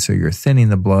clothing. So you're thinning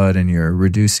the blood and you're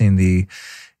reducing the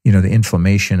the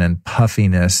inflammation and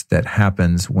puffiness that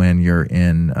happens when you're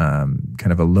in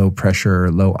kind of a low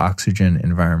pressure, low oxygen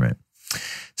environment.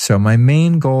 So my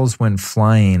main goals when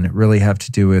flying really have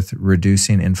to do with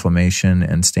reducing inflammation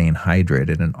and staying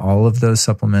hydrated. And all of those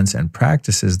supplements and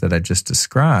practices that I just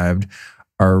described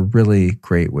are really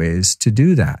great ways to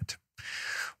do that.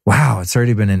 Wow, it's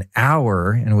already been an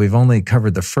hour and we've only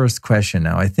covered the first question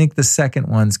now. I think the second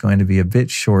one's going to be a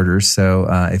bit shorter. So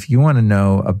if you want to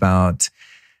know about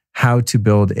how to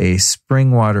build a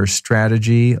spring water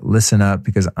strategy, listen up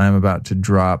because I'm about to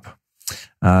drop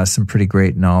some pretty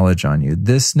great knowledge on you.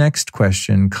 This next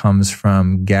question comes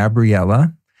from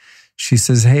Gabriela. She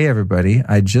says, hey, everybody,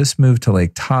 I just moved to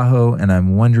Lake Tahoe and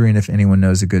I'm wondering if anyone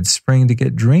knows a good spring to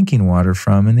get drinking water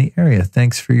from in the area.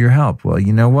 Thanks for your help. Well,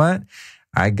 you know what?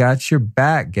 I got your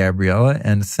back, Gabriela,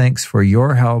 and thanks for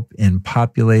your help in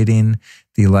populating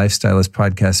the Lifestylist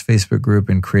Podcast Facebook group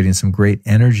and creating some great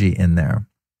energy in there.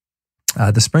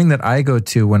 The spring that I go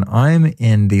to when I'm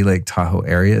in the Lake Tahoe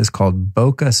area is called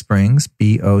Boca Springs,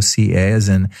 B-O-C-A, as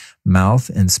in mouth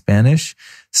in Spanish.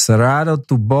 Cerrado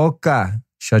tu boca,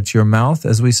 shut your mouth,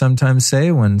 as we sometimes say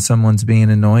when someone's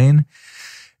being annoying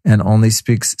and only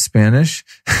speaks Spanish.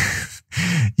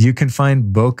 You can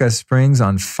find Boca Springs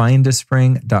on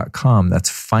findaspring.com. That's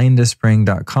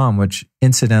findaspring.com, which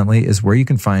incidentally is where you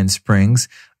can find springs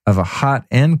of a hot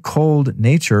and cold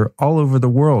nature all over the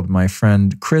world. My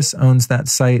friend Chris owns that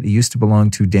site. It used to belong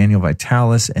to Daniel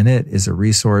Vitalis, and it is a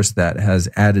resource that has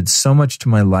added so much to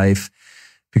my life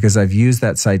because I've used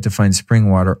that site to find spring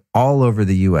water all over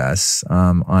the U.S.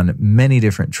 On many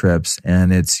different trips,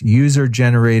 and it's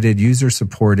user-generated,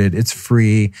 user-supported. It's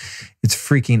free. It's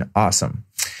freaking awesome.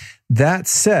 That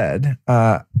said,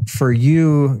 for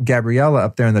you, Gabriela,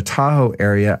 up there in the Tahoe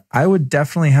area, I would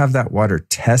definitely have that water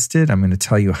tested. I'm going to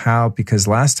tell you how, because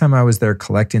last time I was there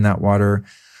collecting that water,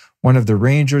 one of the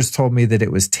rangers told me that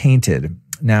it was tainted.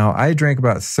 Now, I drank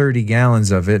about 30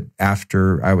 gallons of it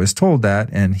after I was told that,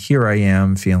 and here I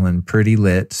am feeling pretty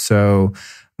lit. So,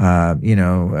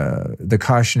 the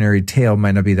cautionary tale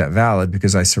might not be that valid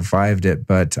because I survived it,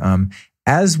 but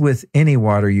as with any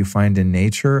water you find in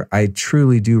nature, I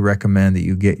truly do recommend that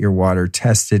you get your water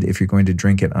tested if you're going to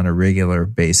drink it on a regular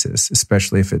basis,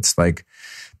 especially if it's like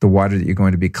the water that you're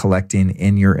going to be collecting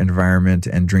in your environment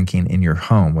and drinking in your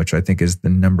home, which I think is the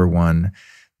number one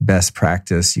best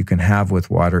practice you can have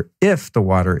with water if the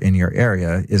water in your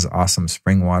area is awesome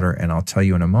spring water. And I'll tell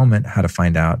you in a moment how to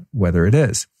find out whether it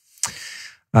is.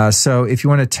 So if you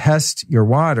want to test your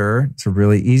water, it's a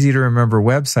really easy to remember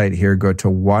website here. Go to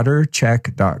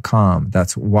watercheck.com.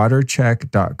 That's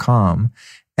watercheck.com.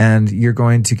 And you're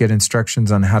going to get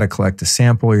instructions on how to collect a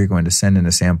sample. You're going to send in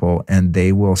a sample and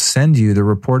they will send you the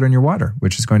report on your water,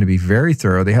 which is going to be very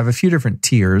thorough. They have a few different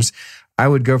tiers. I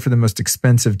would go for the most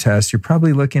expensive test. You're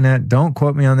probably looking at, don't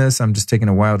quote me on this, I'm just taking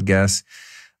a wild guess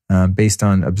based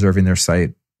on observing their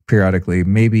site periodically,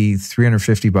 maybe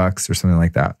 $350 or something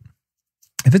like that.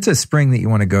 If it's a spring that you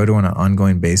want to go to on an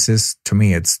ongoing basis, to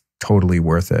me, it's totally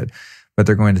worth it. But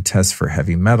they're going to test for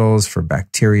heavy metals, for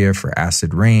bacteria, for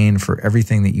acid rain, for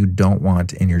everything that you don't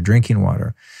want in your drinking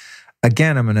water.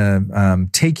 Again, I'm going to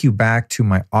take you back to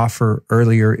my offer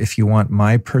earlier. If you want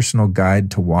my personal guide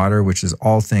to water, which is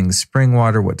all things spring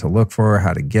water, what to look for,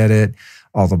 how to get it,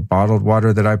 all the bottled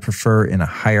water that I prefer in a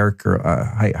hierarchical,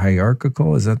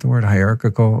 is that the word?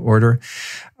 Hierarchical order.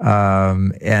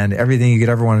 And everything you could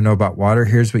ever want to know about water.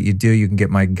 Here's what you do. You can get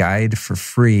my guide for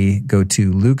free. Go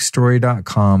to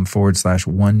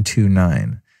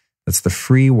lukestory.com/129. That's the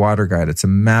free water guide. It's a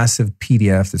massive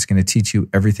PDF that's going to teach you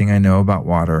everything I know about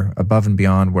water above and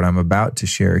beyond what I'm about to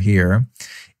share here.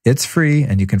 It's free,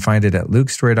 and you can find it at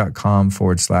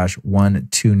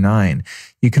lukestory.com/129.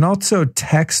 You can also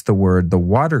text the word, the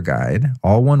water guide,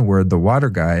 all one word, the water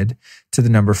guide, to the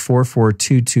number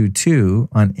 44222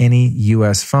 on any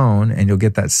US phone, and you'll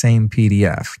get that same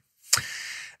PDF.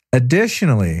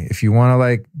 Additionally, if you want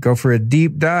to go for a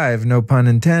deep dive, no pun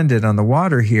intended, on the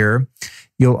water here,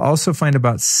 you'll also find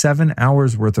about 7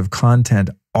 hours worth of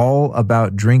content all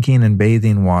about drinking and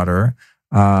bathing water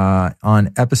on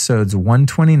episodes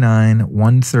 129,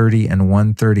 130, and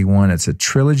 131. It's a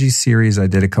trilogy series I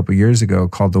did a couple years ago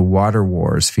called The Water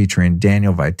Wars, featuring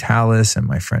Daniel Vitalis and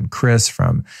my friend Chris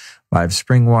from Live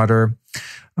Spring Water,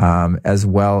 as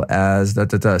well as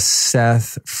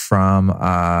Seth from,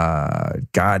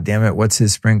 God damn it, what's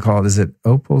his spring called? Is it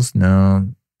Opals? No.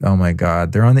 Oh my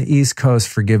God. They're on the East Coast.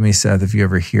 Forgive me, Seth, if you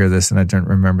ever hear this and I don't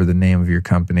remember the name of your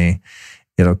company.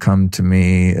 It'll come to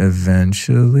me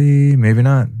eventually. Maybe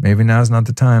not. Maybe now's not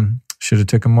the time. Should have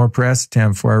taken more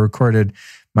paracetam before I recorded.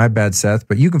 My bad, Seth.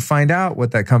 But you can find out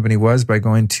what that company was by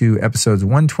going to episodes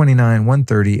 129,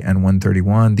 130, and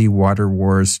 131, the Water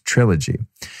Wars trilogy.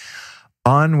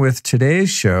 On with today's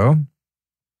show.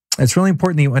 It's really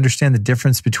important that you understand the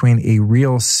difference between a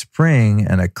real spring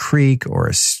and a creek or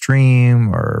a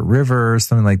stream or a river or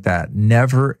something like that.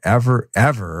 Never, ever,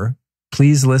 ever,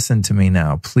 please listen to me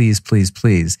now. Please, please,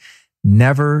 please.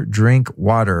 Never drink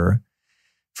water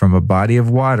from a body of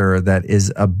water that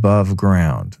is above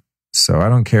ground. So I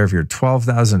don't care if you're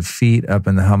 12,000 feet up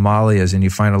in the Himalayas and you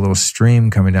find a little stream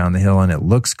coming down the hill and it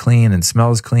looks clean and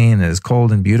smells clean and is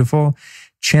cold and beautiful.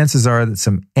 Chances are that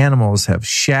some animals have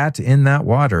shat in that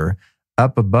water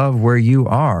up above where you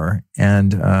are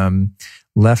and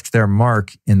left their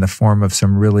mark in the form of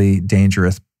some really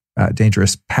dangerous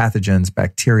pathogens,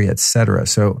 bacteria, etc.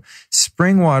 So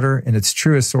spring water in its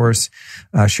truest source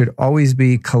should always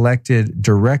be collected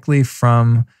directly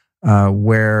from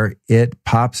where it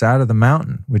pops out of the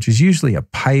mountain, which is usually a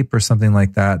pipe or something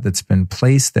like that that's been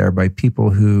placed there by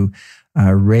people who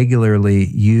regularly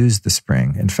use the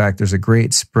spring. In fact, there's a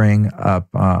great spring up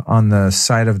on the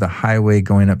side of the highway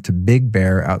going up to Big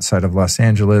Bear outside of Los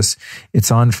Angeles.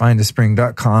 It's on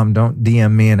findaspring.com. Don't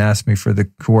DM me and ask me for the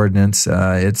coordinates.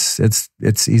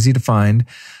 It's easy to find.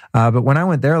 But when I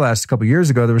went there a couple years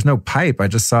ago, there was no pipe. I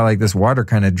just saw like this water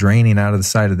kind of draining out of the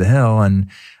side of the hill. And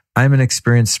I'm an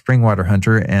experienced spring water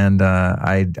hunter, and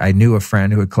I knew a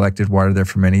friend who had collected water there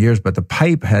for many years, but the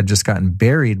pipe had just gotten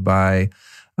buried by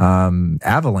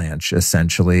avalanche,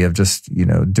 essentially, of just,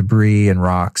 debris and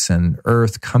rocks and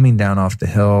earth coming down off the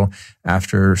hill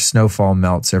after snowfall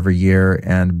melts every year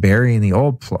and burying the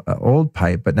old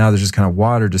pipe. But now there's just kind of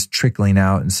water just trickling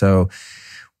out. And so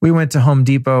we went to Home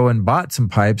Depot and bought some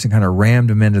pipes and kind of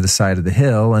rammed them into the side of the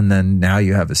hill. And then now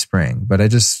you have a spring. But I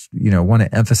just, want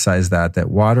to emphasize that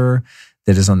water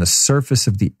that is on the surface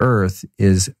of the earth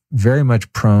is very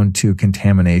much prone to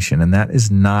contamination. And that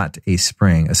is not a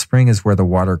spring. A spring is where the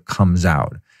water comes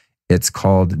out. It's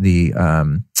called the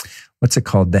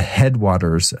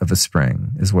headwaters of a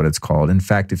spring is what it's called. In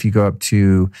fact, if you go up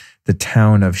to the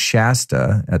town of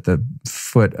Shasta at the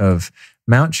foot of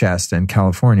Mount Shasta in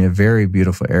California, very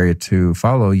beautiful area to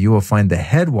follow, you will find the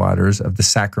headwaters of the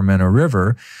Sacramento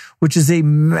River, which is a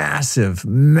massive,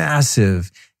 massive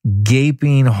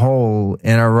gaping hole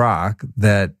in a rock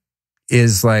that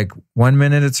is like 1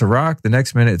 minute it's a rock, the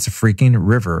next minute it's a freaking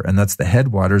river. And that's the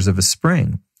headwaters of a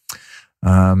spring.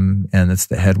 And it's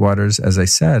the headwaters, as I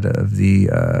said, of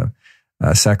the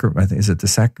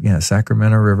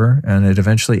Sacramento River. And it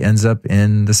eventually ends up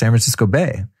in the San Francisco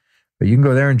Bay. But you can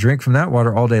go there and drink from that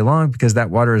water all day long because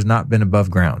that water has not been above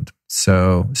ground.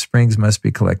 So springs must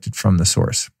be collected from the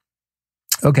source.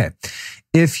 Okay.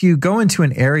 If you go into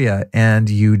an area and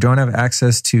you don't have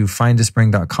access to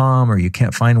findaspring.com or you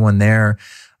can't find one there,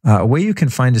 a way you can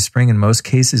find a spring in most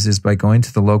cases is by going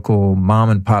to the local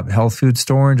mom and pop health food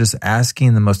store and just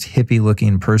asking the most hippie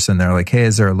looking person there, like, hey,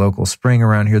 is there a local spring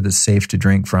around here that's safe to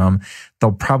drink from?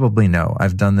 They'll probably know.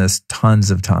 I've done this tons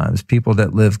of times. People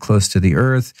that live close to the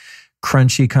earth,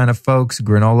 crunchy kind of folks,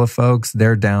 granola folks,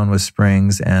 they're down with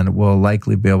springs and will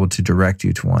likely be able to direct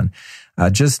you to one.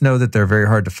 Just know that they're very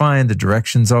hard to find. The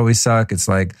directions always suck. It's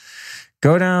like,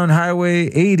 go down Highway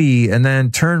 80 and then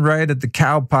turn right at the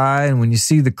cow pie. And when you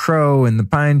see the crow and the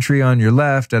pine tree on your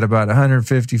left at about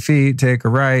 150 feet, take a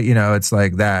right. It's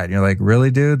like that. And you're like, really,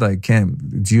 dude? Like,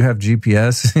 do you have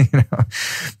GPS?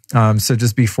 So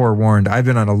just be forewarned. I've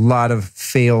been on a lot of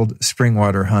failed spring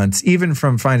water hunts, even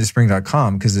from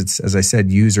findaspring.com, because it's, as I said,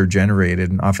 user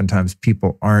generated. And oftentimes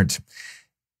people aren't,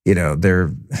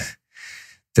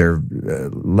 their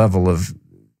level of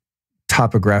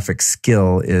topographic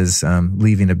skill is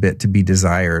leaving a bit to be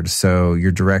desired. So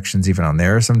your directions, even on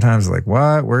there, sometimes like,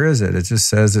 what? Where is it? It just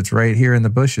says it's right here in the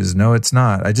bushes. No, it's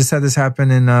not. I just had this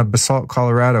happen in Basalt,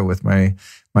 Colorado, with my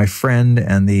friend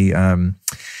and the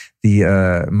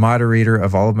moderator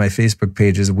of all of my Facebook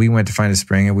pages. We went to find a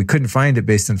spring and we couldn't find it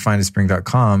based on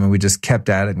findaspring.com, and we just kept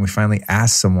at it, and we finally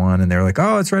asked someone and they were like,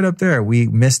 oh, it's right up there. We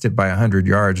missed it by 100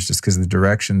 yards just because the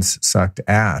directions sucked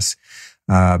ass.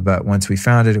 But once we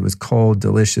found it, it was cold,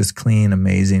 delicious, clean,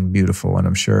 amazing, beautiful. And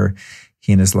I'm sure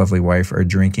he and his lovely wife are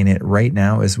drinking it right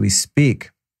now as we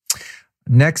speak.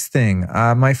 Next thing,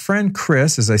 my friend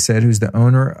Chris, as I said, who's the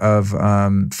owner of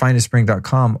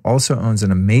findaspring.com, also owns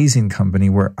an amazing company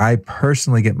where I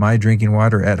personally get my drinking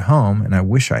water at home. And I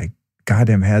wish I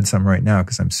goddamn had some right now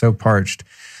because I'm so parched.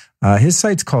 His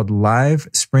site's called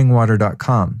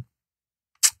livespringwater.com.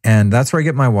 And that's where I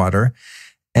get my water.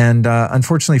 And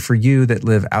unfortunately for you that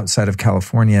live outside of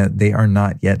California, they are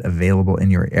not yet available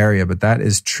in your area. But that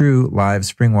is true live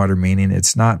spring water, meaning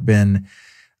it's not been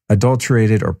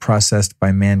adulterated or processed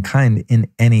by mankind in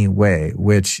any way,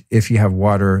 which if you have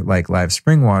water like live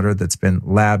spring water that's been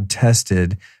lab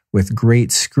tested with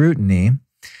great scrutiny,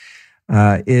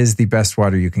 is the best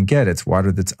water you can get. It's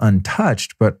water that's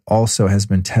untouched, but also has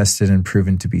been tested and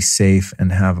proven to be safe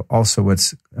and have also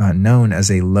what's known as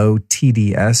a low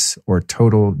TDS or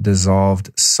total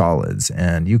dissolved solids.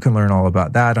 And you can learn all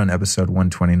about that on episode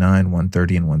 129,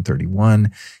 130, and 131.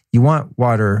 You want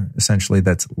water essentially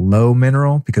that's low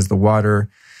mineral because the water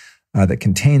that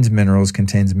contains minerals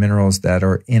that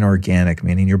are inorganic,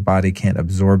 meaning your body can't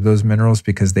absorb those minerals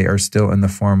because they are still in the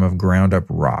form of ground up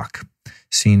rock.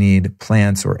 So you need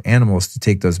plants or animals to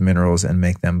take those minerals and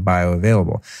make them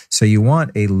bioavailable. So you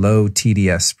want a low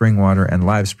TDS spring water, and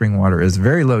live spring water is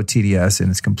very low TDS and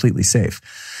it's completely safe.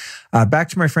 Back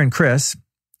to my friend Chris,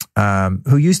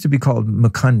 who used to be called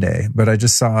Mukunde, but I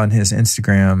just saw on his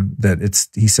Instagram that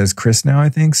he says Chris now, I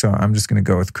think. So I'm just going to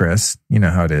go with Chris. You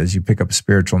know how it is. You pick up a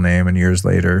spiritual name and years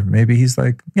later, maybe he's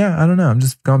like, yeah, I don't know. I'm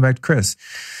just going back to Chris.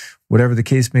 Whatever the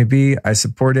case may be, I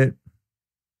support it.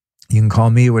 You can call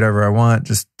me whatever I want.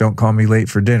 Just don't call me late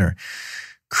for dinner.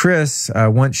 Chris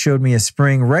once showed me a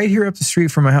spring right here up the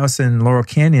street from my house in Laurel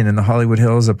Canyon in the Hollywood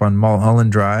Hills up on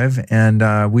Mulholland Drive. And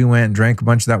we went and drank a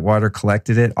bunch of that water,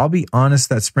 collected it. I'll be honest,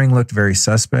 that spring looked very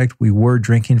suspect. We were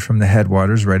drinking from the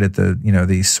headwaters right at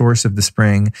the source of the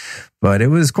spring, but it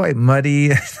was quite muddy.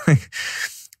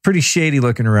 Pretty shady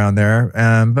looking around there.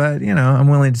 But, I'm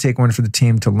willing to take one for the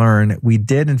team to learn. We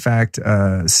did, in fact,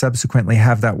 subsequently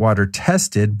have that water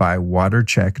tested by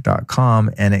watercheck.com,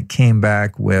 and it came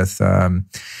back with, some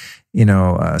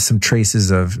traces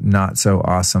of not so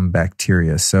awesome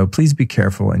bacteria. So please be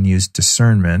careful and use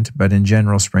discernment. But in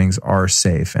general, springs are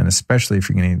safe. And especially if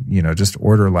you're going to, just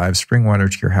order live spring water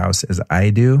to your house as I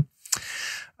do.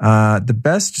 The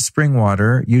best spring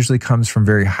water usually comes from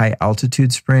very high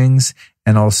altitude springs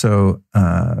and also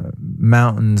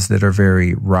mountains that are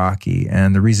very rocky.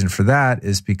 And the reason for that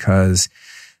is because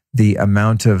the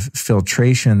amount of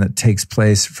filtration that takes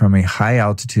place from a high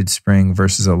altitude spring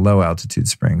versus a low altitude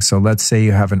spring. So let's say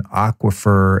you have an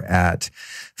aquifer at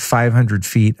 500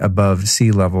 feet above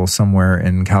sea level somewhere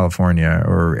in California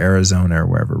or Arizona or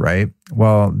wherever, right?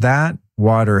 Well, that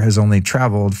water has only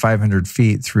traveled 500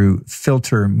 feet through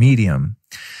filter medium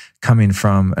coming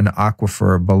from an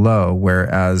aquifer below,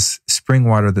 whereas spring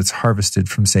water that's harvested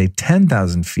from, say,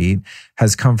 10,000 feet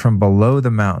has come from below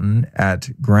the mountain at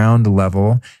ground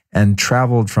level and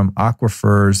traveled from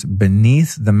aquifers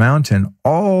beneath the mountain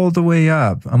all the way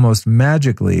up, almost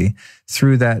magically,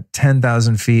 through that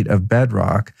 10,000 feet of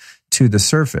bedrock to the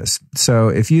surface. So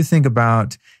if you think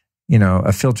about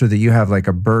a filter that you have like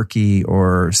a Berkey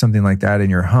or something like that in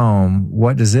your home,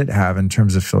 what does it have in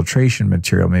terms of filtration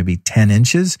material? Maybe 10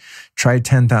 inches? Try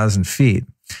 10,000 feet.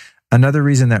 Another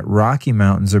reason that rocky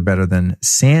mountains are better than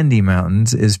sandy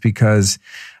mountains is because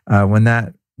when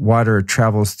that water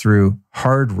travels through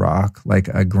hard rock, like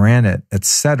a granite,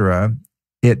 etc.,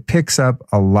 it picks up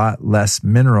a lot less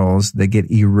minerals that get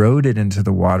eroded into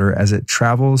the water as it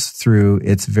travels through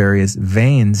its various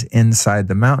veins inside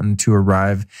the mountain to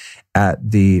arrive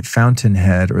at the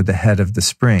fountainhead or the head of the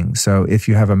spring. So if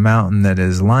you have a mountain that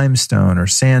is limestone or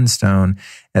sandstone,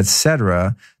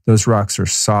 etc., those rocks are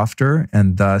softer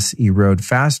and thus erode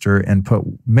faster and put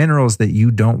minerals that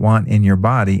you don't want in your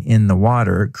body in the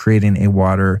water, creating a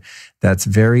water that's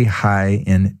very high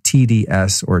in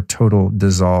TDS or total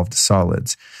dissolved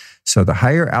solids. So the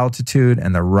higher altitude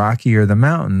and the rockier the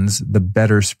mountains, the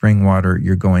better spring water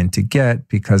you're going to get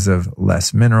because of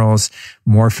less minerals,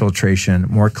 more filtration,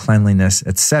 more cleanliness,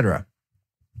 etc.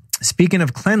 Speaking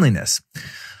of cleanliness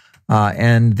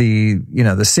and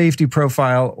the safety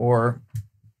profile or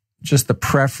just the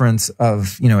preference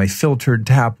of, a filtered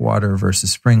tap water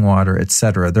versus spring water, et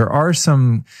cetera. There are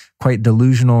some quite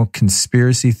delusional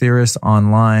conspiracy theorists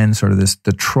online, sort of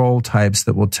the troll types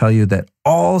that will tell you that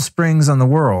all springs on the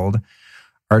world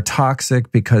are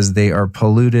toxic because they are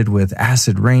polluted with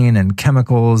acid rain and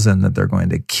chemicals and that they're going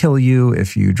to kill you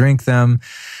if you drink them,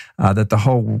 that the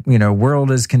whole, world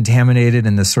is contaminated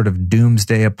in this sort of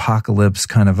doomsday apocalypse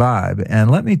kind of vibe. And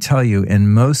let me tell you,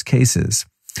 in most cases,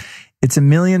 it's a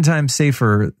million times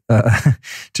safer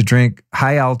to drink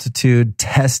high altitude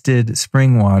tested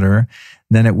spring water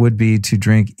than it would be to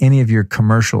drink any of your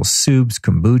commercial soups,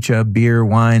 kombucha, beer,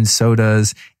 wine,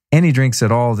 sodas, any drinks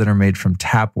at all that are made from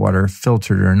tap water,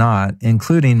 filtered or not,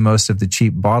 including most of the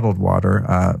cheap bottled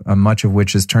water, much of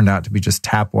which has turned out to be just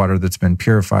tap water that's been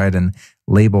purified and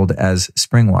labeled as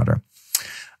spring water.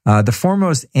 The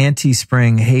foremost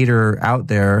anti-spring hater out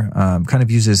there kind of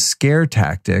uses scare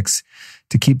tactics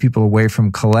to keep people away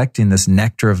from collecting this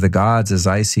nectar of the gods as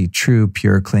I see true,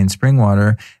 pure, clean spring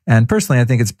water. And personally, I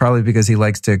think it's probably because he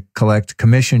likes to collect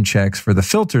commission checks for the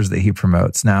filters that he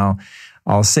promotes. Now,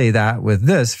 I'll say that with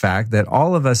this fact that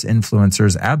all of us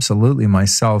influencers, absolutely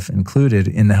myself included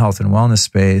in the health and wellness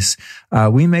space,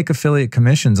 we make affiliate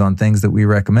commissions on things that we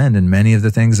recommend. And many of the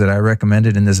things that I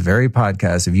recommended in this very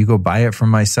podcast, if you go buy it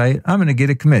from my site, I'm going to get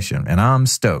a commission and I'm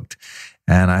stoked.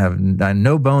 And I have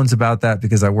no bones about that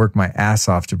because I work my ass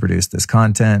off to produce this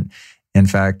content. In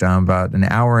fact, I'm about an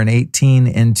hour and 18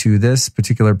 into this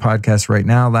particular podcast right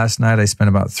now. Last night, I spent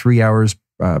about 3 hours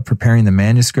preparing the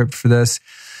manuscript for this.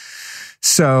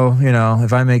 So,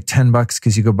 if I make $10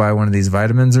 because you go buy one of these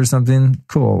vitamins or something,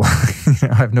 cool.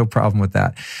 I have no problem with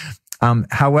that.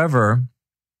 However,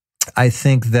 I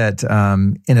think that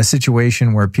in a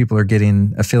situation where people are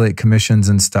getting affiliate commissions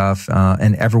and stuff,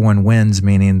 and everyone wins,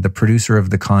 meaning the producer of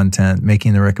the content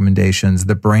making the recommendations,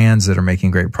 the brands that are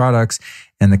making great products,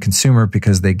 and the consumer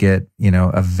because they get,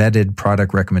 a vetted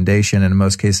product recommendation, and in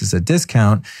most cases a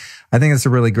discount, I think it's a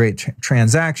really great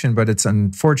transaction, but it's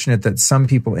unfortunate that some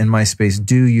people in my space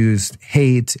do use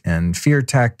hate and fear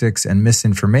tactics and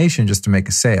misinformation just to make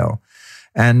a sale.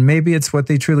 And maybe it's what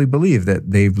they truly believe,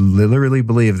 that they literally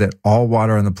believe that all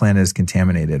water on the planet is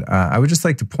contaminated. I would just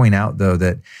like to point out, though,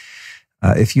 that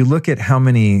if you look at how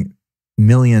many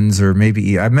millions, or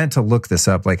maybe I meant to look this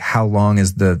up, like how long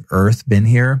has the Earth been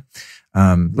here?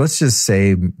 Let's just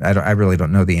say, I really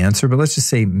don't know the answer, but let's just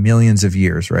say millions of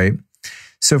years, right?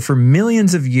 So for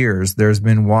millions of years, there's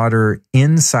been water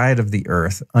inside of the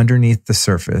earth, underneath the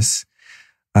surface.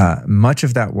 Much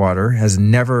of that water has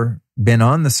never been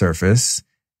on the surface.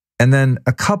 And then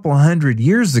a couple hundred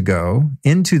years ago,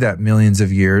 into that millions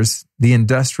of years, the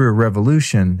Industrial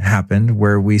Revolution happened,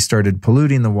 where we started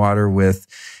polluting the water with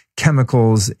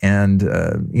chemicals and,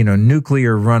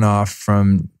 nuclear runoff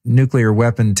from nuclear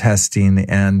weapon testing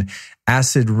and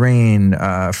acid rain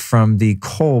from the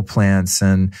coal plants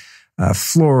and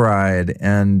fluoride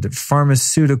and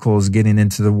pharmaceuticals getting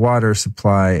into the water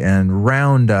supply and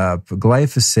Roundup,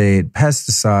 glyphosate,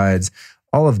 pesticides,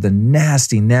 all of the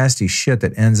nasty, nasty shit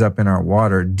that ends up in our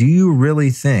water. Do you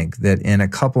really think that in a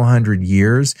couple hundred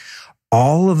years,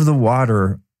 all of the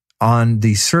water on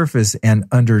the surface and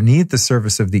underneath the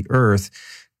surface of the earth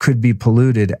could be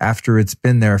polluted after it's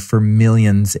been there for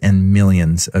millions and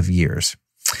millions of years?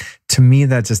 To me,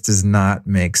 that just does not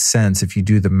make sense if you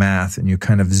do the math and you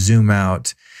kind of zoom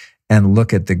out and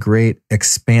look at the great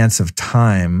expanse of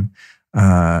time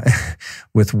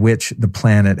with which the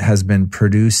planet has been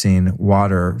producing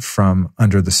water from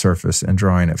under the surface and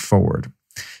drawing it forward.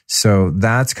 So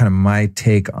that's kind of my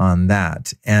take on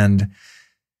that. And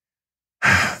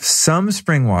some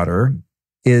spring water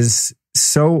is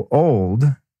so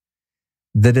old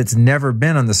that it's never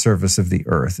been on the surface of the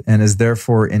earth and is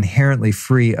therefore inherently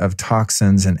free of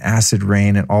toxins and acid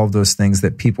rain and all of those things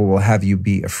that people will have you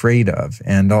be afraid of.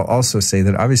 And I'll also say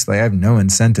that obviously I have no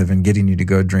incentive in getting you to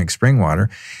go drink spring water.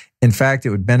 In fact, it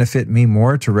would benefit me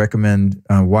more to recommend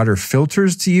water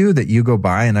filters to you that you go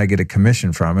buy and I get a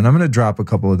commission from. And I'm going to drop a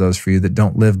couple of those for you that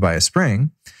don't live by a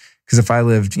spring. Because if I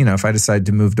lived, if I decide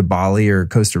to move to Bali or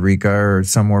Costa Rica or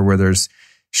somewhere where there's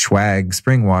swag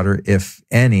spring water, if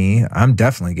any, I'm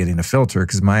definitely getting a filter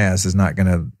because my ass is not going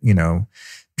to,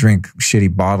 drink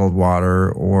shitty bottled water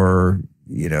or,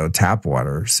 tap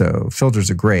water. So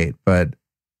filters are great, but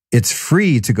it's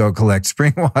free to go collect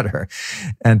spring water.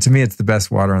 And to me, it's the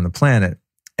best water on the planet.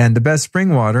 And the best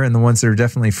spring water, and the ones that are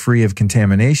definitely free of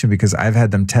contamination, because I've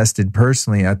had them tested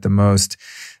personally at the most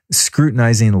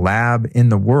scrutinizing lab in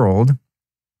the world,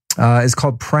 is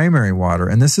called primary water.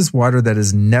 And this is water that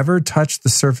has never touched the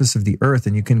surface of the earth.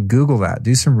 And you can Google that,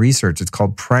 do some research. It's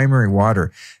called primary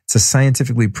water. It's a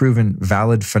scientifically proven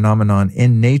valid phenomenon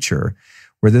in nature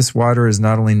where this water has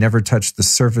not only never touched the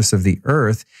surface of the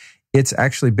earth, it's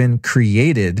actually been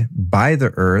created by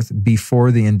the earth before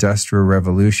the Industrial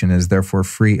Revolution, is therefore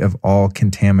free of all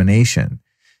contamination.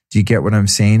 Do you get what I'm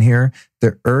saying here?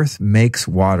 The earth makes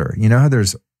water. You know how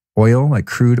there's oil, like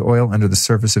crude oil under the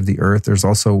surface of the earth? There's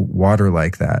also water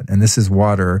like that. And this is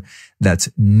water that's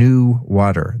new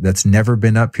water that's never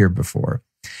been up here before.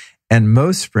 And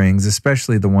most springs,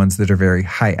 especially the ones that are very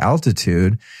high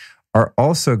altitude, are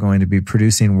also going to be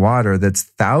producing water that's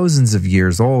thousands of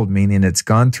years old, meaning it's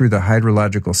gone through the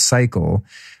hydrological cycle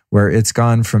where it's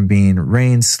gone from being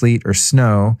rain, sleet, or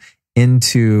snow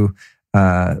into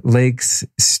lakes,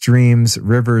 streams,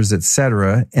 rivers,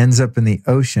 etc., ends up in the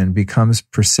ocean, becomes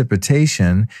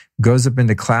precipitation, goes up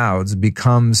into clouds,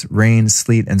 becomes rain,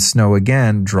 sleet, and snow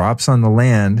again, drops on the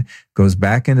land, goes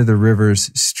back into the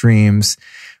rivers, streams,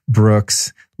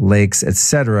 brooks, lakes,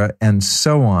 etc., and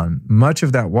so on. Much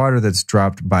of that water that's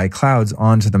dropped by clouds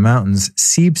onto the mountains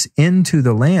seeps into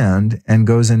the land and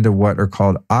goes into what are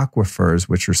called aquifers,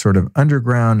 which are sort of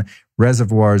underground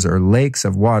reservoirs or lakes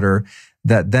of water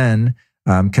that then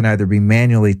can either be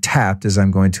manually tapped, as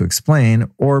I'm going to explain,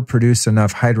 or produce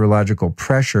enough hydrological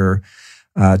pressure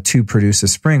to produce a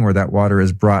spring where that water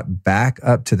is brought back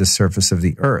up to the surface of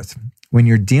the earth. When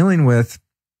you're dealing with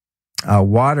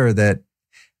water that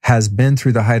has been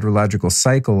through the hydrological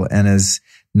cycle and has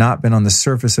not been on the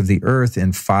surface of the earth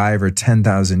in 5 or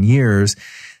 10,000 years,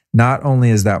 not only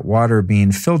is that water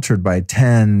being filtered by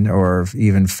 10 or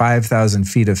even 5,000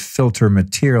 feet of filter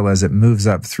material as it moves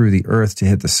up through the earth to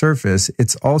hit the surface,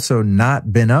 it's also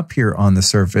not been up here on the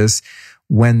surface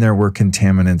when there were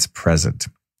contaminants present.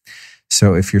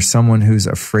 So if you're someone who's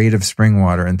afraid of spring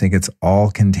water and think it's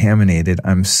all contaminated,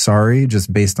 I'm sorry,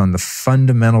 just based on the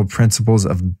fundamental principles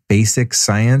of basic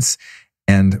science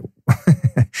and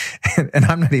and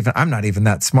I'm not even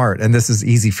that smart, and this is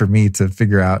easy for me to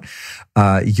figure out.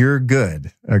 You're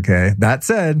good. Okay. That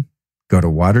said, go to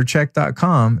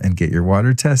watercheck.com and get your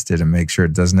water tested and make sure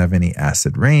it doesn't have any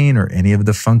acid rain or any of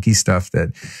the funky stuff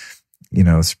that,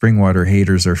 spring water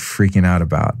haters are freaking out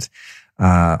about.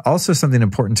 Also, something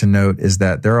important to note is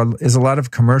that there is a lot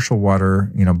of commercial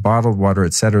water, bottled water,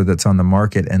 et cetera, that's on the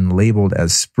market and labeled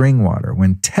as spring water,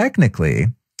 when technically,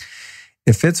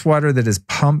 if it's water that is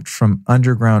pumped from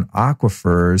underground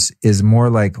aquifers, is more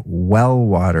like well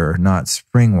water, not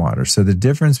spring water. So the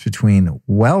difference between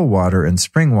well water and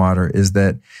spring water is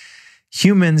that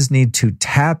humans need to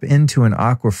tap into an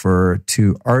aquifer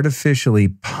to artificially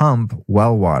pump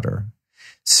well water.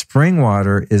 Spring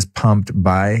water is pumped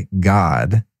by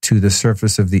God to the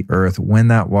surface of the earth when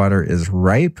that water is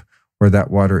ripe, or that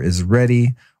water is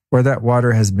ready, or that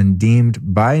water has been deemed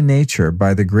by nature,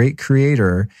 by the great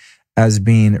creator, as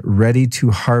being ready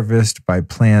to harvest by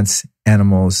plants,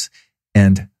 animals,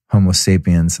 and Homo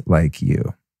sapiens like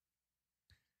you.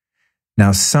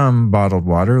 Now, some bottled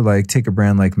water, take a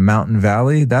brand like Mountain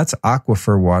Valley, that's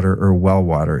aquifer water or well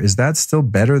water. Is that still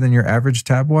better than your average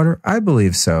tap water? I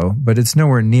believe so, but it's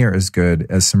nowhere near as good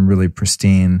as some really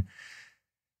pristine,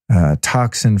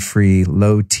 toxin-free,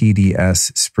 low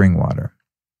TDS spring water.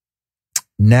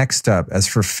 Next up, as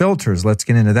for filters, let's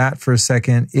get into that for a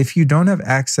second. If you don't have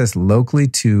access locally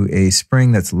to a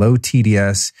spring that's low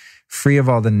TDS, free of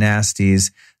all the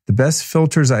nasties, the best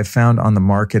filters I've found on the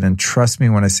market, and trust me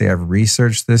when I say I've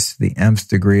researched this to the nth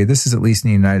degree, this is at least in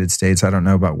the United States. I don't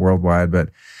know about worldwide, but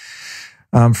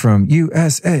I'm from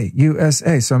USA.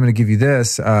 So I'm going to give you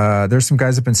this. There's some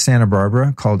guys up in Santa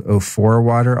Barbara called Ophora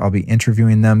Water. I'll be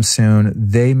interviewing them soon.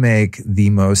 They make the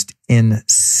most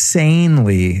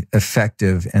insanely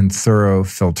effective and thorough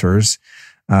filters.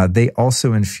 They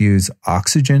also infuse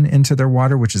oxygen into their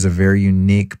water, which is a very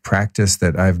unique practice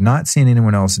that I've not seen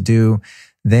anyone else do.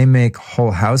 They make whole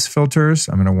house filters.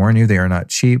 I'm going to warn you, they are not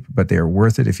cheap, but they are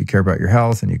worth it if you care about your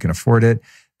health and you can afford it.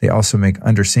 They also make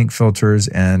under sink filters,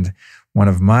 and one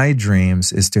of my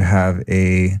dreams is to have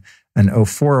an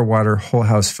Ophora Water whole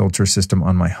house filter system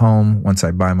on my home once I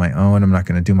buy my own. I'm not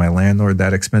going to do my landlord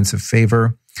that expensive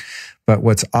favor. But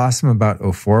what's awesome about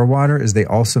Ophora Water is they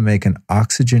also make an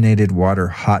oxygenated water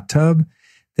hot tub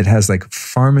that has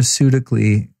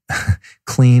pharmaceutically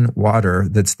clean water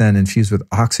that's then infused with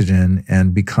oxygen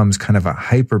and becomes kind of a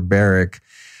hyperbaric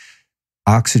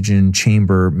oxygen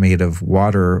chamber made of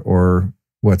water, or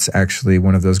what's actually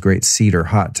one of those great cedar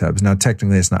hot tubs. Now,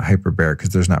 technically, it's not hyperbaric because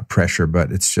there's not pressure, but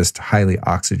it's just highly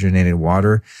oxygenated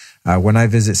water. When I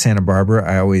visit Santa Barbara,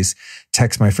 I always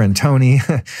text my friend Tony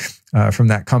from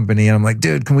that company, and I'm like,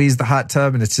 dude, can we use the hot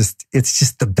tub? And it's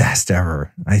just the best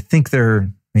ever. I think they're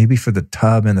maybe for the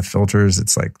tub and the filters,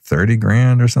 it's like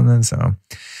 $30,000 or something. So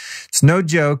it's no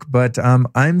joke, but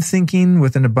I'm thinking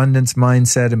with an abundance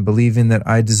mindset and believing that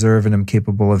I deserve and am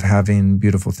capable of having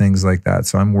beautiful things like that.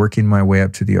 So I'm working my way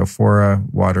up to the Ophora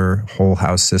Water whole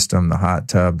house system, the hot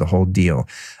tub, the whole deal.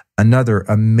 Another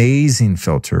amazing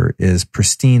filter is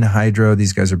Pristine Hydro.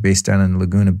 These guys are based down in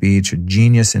Laguna Beach. A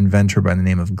genius inventor by the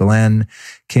name of Glenn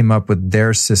came up with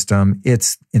their system.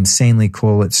 It's insanely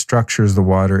cool. It structures the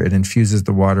water. It infuses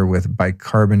the water with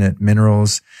bicarbonate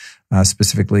minerals,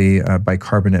 specifically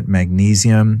bicarbonate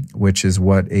magnesium, which is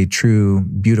what a true,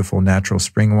 beautiful natural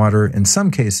spring water in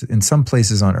some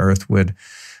places on Earth would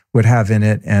have in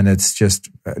it. And it's just,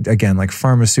 again, like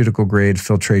pharmaceutical grade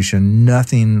filtration,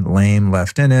 nothing lame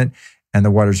left in it. And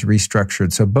the water's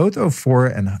restructured. So both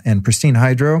Ophora and Pristine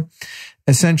Hydro,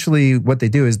 essentially what they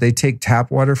do is they take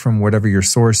tap water from whatever your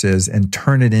source is and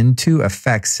turn it into a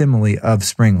facsimile of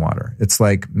spring water. It's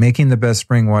like making the best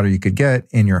spring water you could get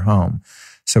in your home.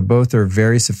 So both are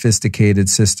very sophisticated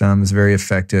systems, very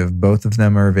effective. Both of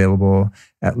them are available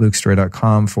at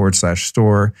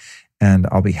lukestory.com/store. And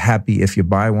I'll be happy if you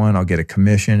buy one. I'll get a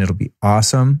commission. It'll be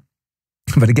awesome.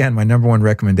 But again, my number one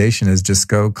recommendation is just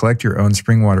go collect your own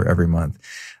spring water every month.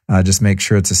 Just make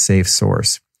sure it's a safe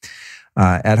source.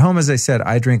 At home, as I said,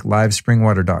 I drink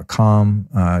livespringwater.com.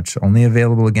 It's only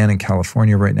available again in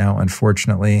California right now,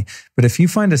 unfortunately. But if you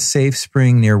find a safe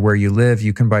spring near where you live,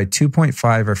 you can buy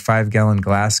 2.5 or 5-gallon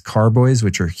glass carboys,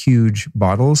 which are huge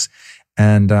bottles.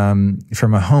 And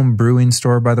from a home brewing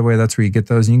store, by the way, that's where you get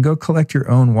those. And you can go collect your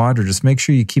own water. Just make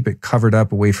sure you keep it covered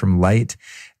up away from light,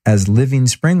 as living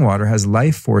spring water has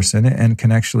life force in it and can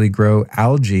actually grow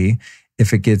algae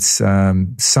if it gets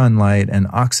sunlight and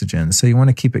oxygen. So you want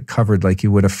to keep it covered like you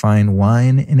would a fine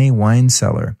wine in a wine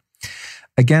cellar.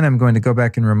 Again, I'm going to go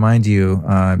back and remind you,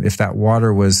 if that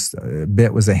water was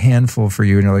a handful for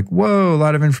you and you're like, whoa, a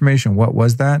lot of information. What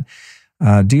was that?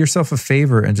 Do yourself a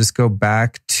favor and just go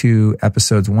back to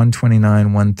episodes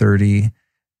 129, 130,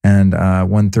 and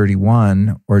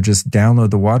 131, or just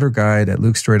download the water guide at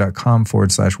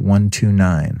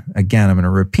lukestory.com/129. Again, I'm going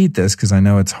to repeat this because I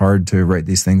know it's hard to write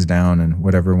these things down and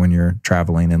whatever when you're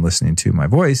traveling and listening to my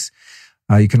voice.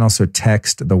 You can also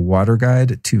text the water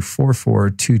guide to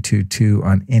 44222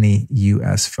 on any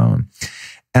US phone.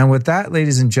 And with that,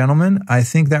 ladies and gentlemen, I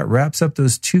think that wraps up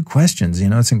those two questions. You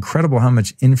know, it's incredible how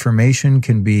much information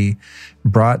can be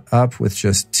brought up with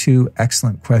just two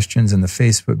excellent questions in the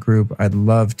Facebook group. I'd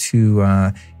love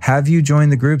to have you join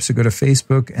the group. So go to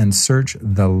Facebook and search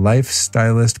the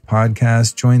Lifestylist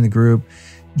Podcast. Join the group,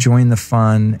 join the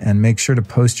fun, and make sure to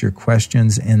post your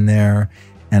questions in there.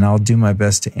 And I'll do my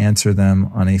best to answer them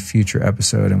on a future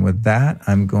episode. And with that,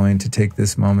 I'm going to take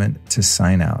this moment to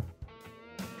sign out.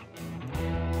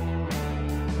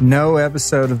 No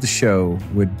episode of the show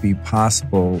would be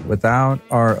possible without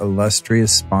our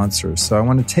illustrious sponsors. So I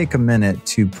want to take a minute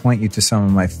to point you to some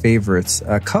of my favorites.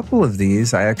 A couple of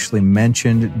these I actually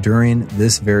mentioned during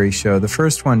this very show. The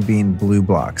first one being Blue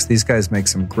Blocks. These guys make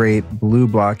some great blue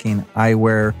blocking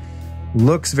eyewear.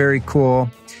 Looks very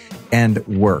cool and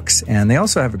works. And they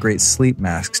also have a great sleep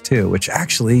masks too, which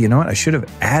actually, you know what? I should have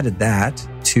added that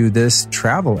to this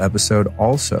travel episode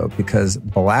also, because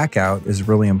blackout is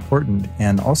really important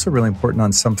and also really important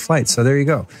on some flights. So there you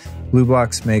go. Blue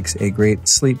Blocks makes a great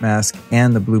sleep mask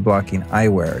and the blue blocking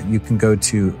eyewear. You can go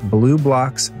to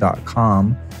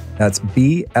blueblocks.com. That's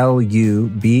BLUBLOX,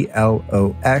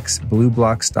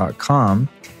 blueblocks.com.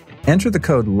 Enter the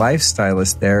code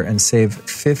Lifestylist there and save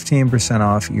 15%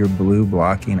 off your blue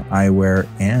blocking eyewear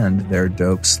and their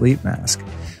dope sleep mask.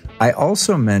 I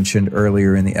also mentioned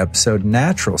earlier in the episode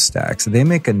Natural Stacks. They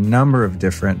make a number of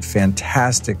different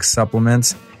fantastic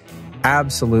supplements,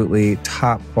 absolutely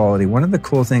top quality. One of the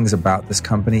cool things about this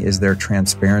company is their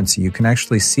transparency. You can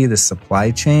actually see the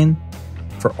supply chain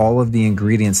for all of the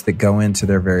ingredients that go into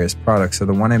their various products. So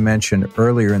the one I mentioned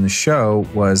earlier in the show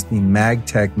was the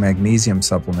MagTech magnesium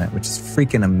supplement, which is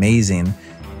freaking amazing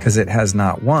because it has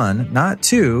not one, not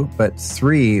two, but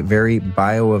three very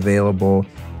bioavailable,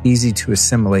 easy to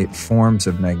assimilate forms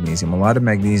of magnesium. A lot of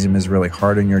magnesium is really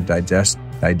hard on your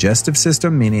digestive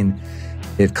system, meaning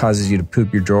it causes you to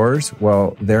poop your drawers.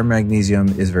 Well, their magnesium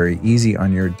is very easy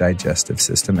on your digestive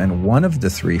system. And one of the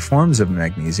three forms of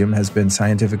magnesium has been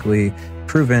scientifically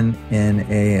proven in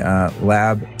a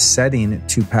lab setting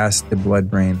to pass the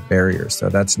blood-brain barrier. So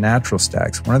that's Natural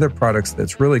Stacks. One of their products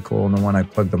that's really cool, and the one I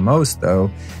plug the most,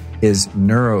 though, is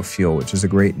NeuroFuel, which is a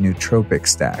great nootropic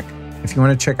stack. If you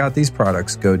want to check out these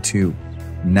products, go to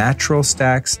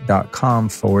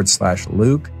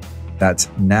naturalstacks.com/Luke. That's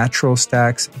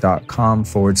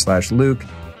naturalstacks.com/Luke.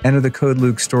 Enter the code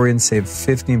Luke Story and save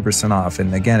 15% off.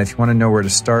 And again, if you want to know where to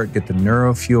start, get the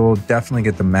NeuroFuel, definitely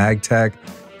get the MagTech.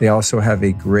 They also have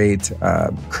a great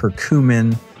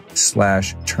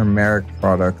curcumin/turmeric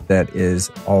product that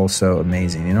is also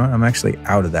amazing. You know what? I'm actually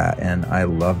out of that and I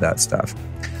love that stuff.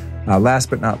 Last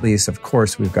but not least, of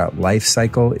course, we've got Life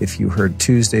Cycle. If you heard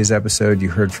Tuesday's episode, you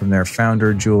heard from their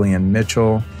founder, Julian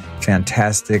Mitchell.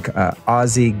 Fantastic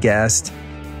Aussie guest.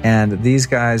 And these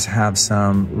guys have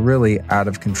some really out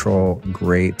of control,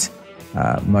 great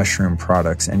mushroom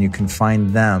products. And you can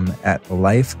find them at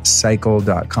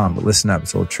lifecycle.com. But listen up,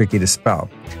 it's a little tricky to spell.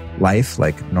 Life,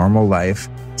 like normal life.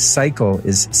 Cycle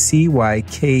is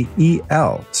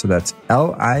CYKEL. So that's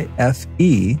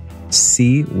LIFECYKEL.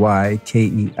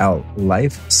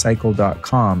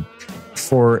 Lifecycle.com.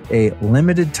 For a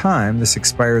limited time, this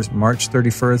expires March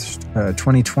 31st,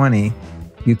 2020,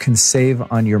 you can save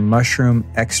on your mushroom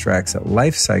extracts at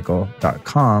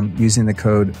lifecycle.com using the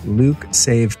code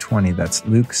LukeSave20. That's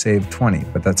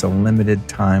LukeSave20, but that's a limited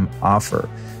time offer.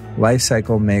 Life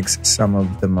Cycle makes some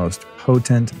of the most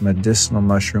potent medicinal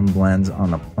mushroom blends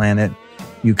on the planet.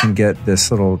 You can get this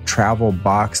little travel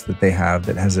box that they have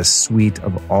that has a suite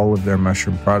of all of their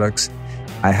mushroom products.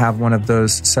 I have one of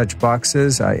those such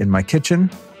boxes in my kitchen,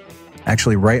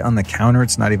 actually right on the counter.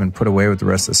 It's not even put away with the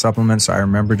rest of the supplements, so I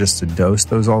remember just to dose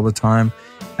those all the time.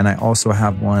 And I also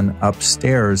have one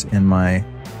upstairs in my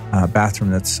bathroom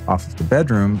that's off of the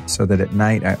bedroom, so that at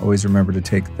night I always remember to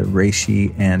take the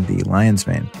reishi and the lion's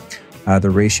mane. The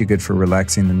reishi, good for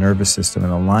relaxing the nervous system,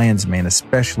 and the lion's mane,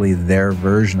 especially their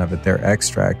version of it, their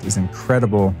extract, is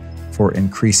incredible for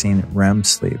increasing REM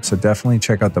sleep. So definitely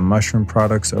check out the mushroom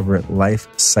products over at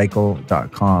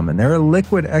lifecycle.com. And they're a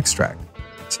liquid extract,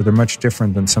 so they're much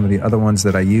different than some of the other ones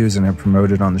that I use and have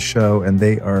promoted on the show, and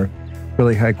they are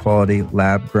really high quality,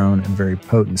 lab grown, and very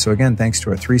potent. So again, thanks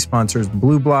to our 3 sponsors,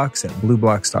 Blue Blocks at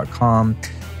blueblocks.com,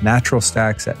 Natural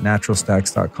Stacks at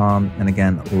naturalstacks.com, and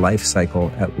again, Life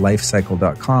Cycle at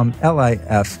lifecycle.com,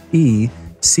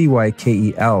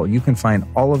 LIFECYKEL. You can find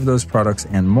all of those products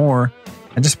and more,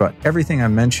 and just about everything I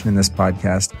mentioned in this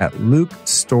podcast at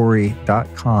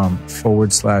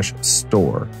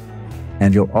lukestory.com/store.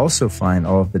 And you'll also find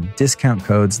all of the discount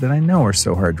codes that I know are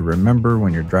so hard to remember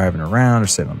when you're driving around or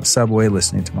sitting on the subway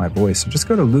listening to my voice. So just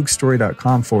go to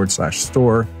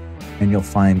lukestory.com/store and you'll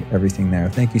find everything there.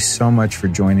 Thank you so much for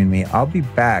joining me. I'll be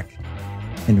back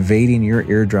invading your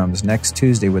eardrums next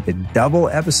Tuesday with a double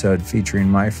episode featuring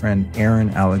my friend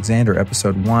Aaron Alexander.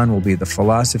 Episode 1 will be The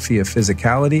Philosophy of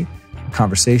Physicality, a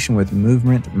conversation with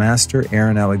movement master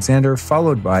Aaron Alexander,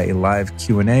 followed by a live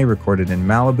Q&A recorded in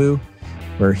Malibu,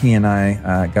 where he and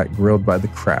I got grilled by the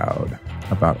crowd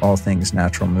about all things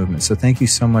natural movement. So thank you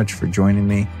so much for joining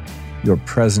me. Your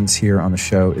presence here on the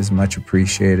show is much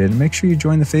appreciated. And make sure you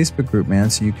join the Facebook group, man,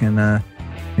 so you can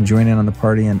join in on the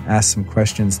party and ask some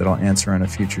questions that I'll answer on a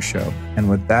future show. And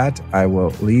with that, I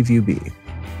will leave you be.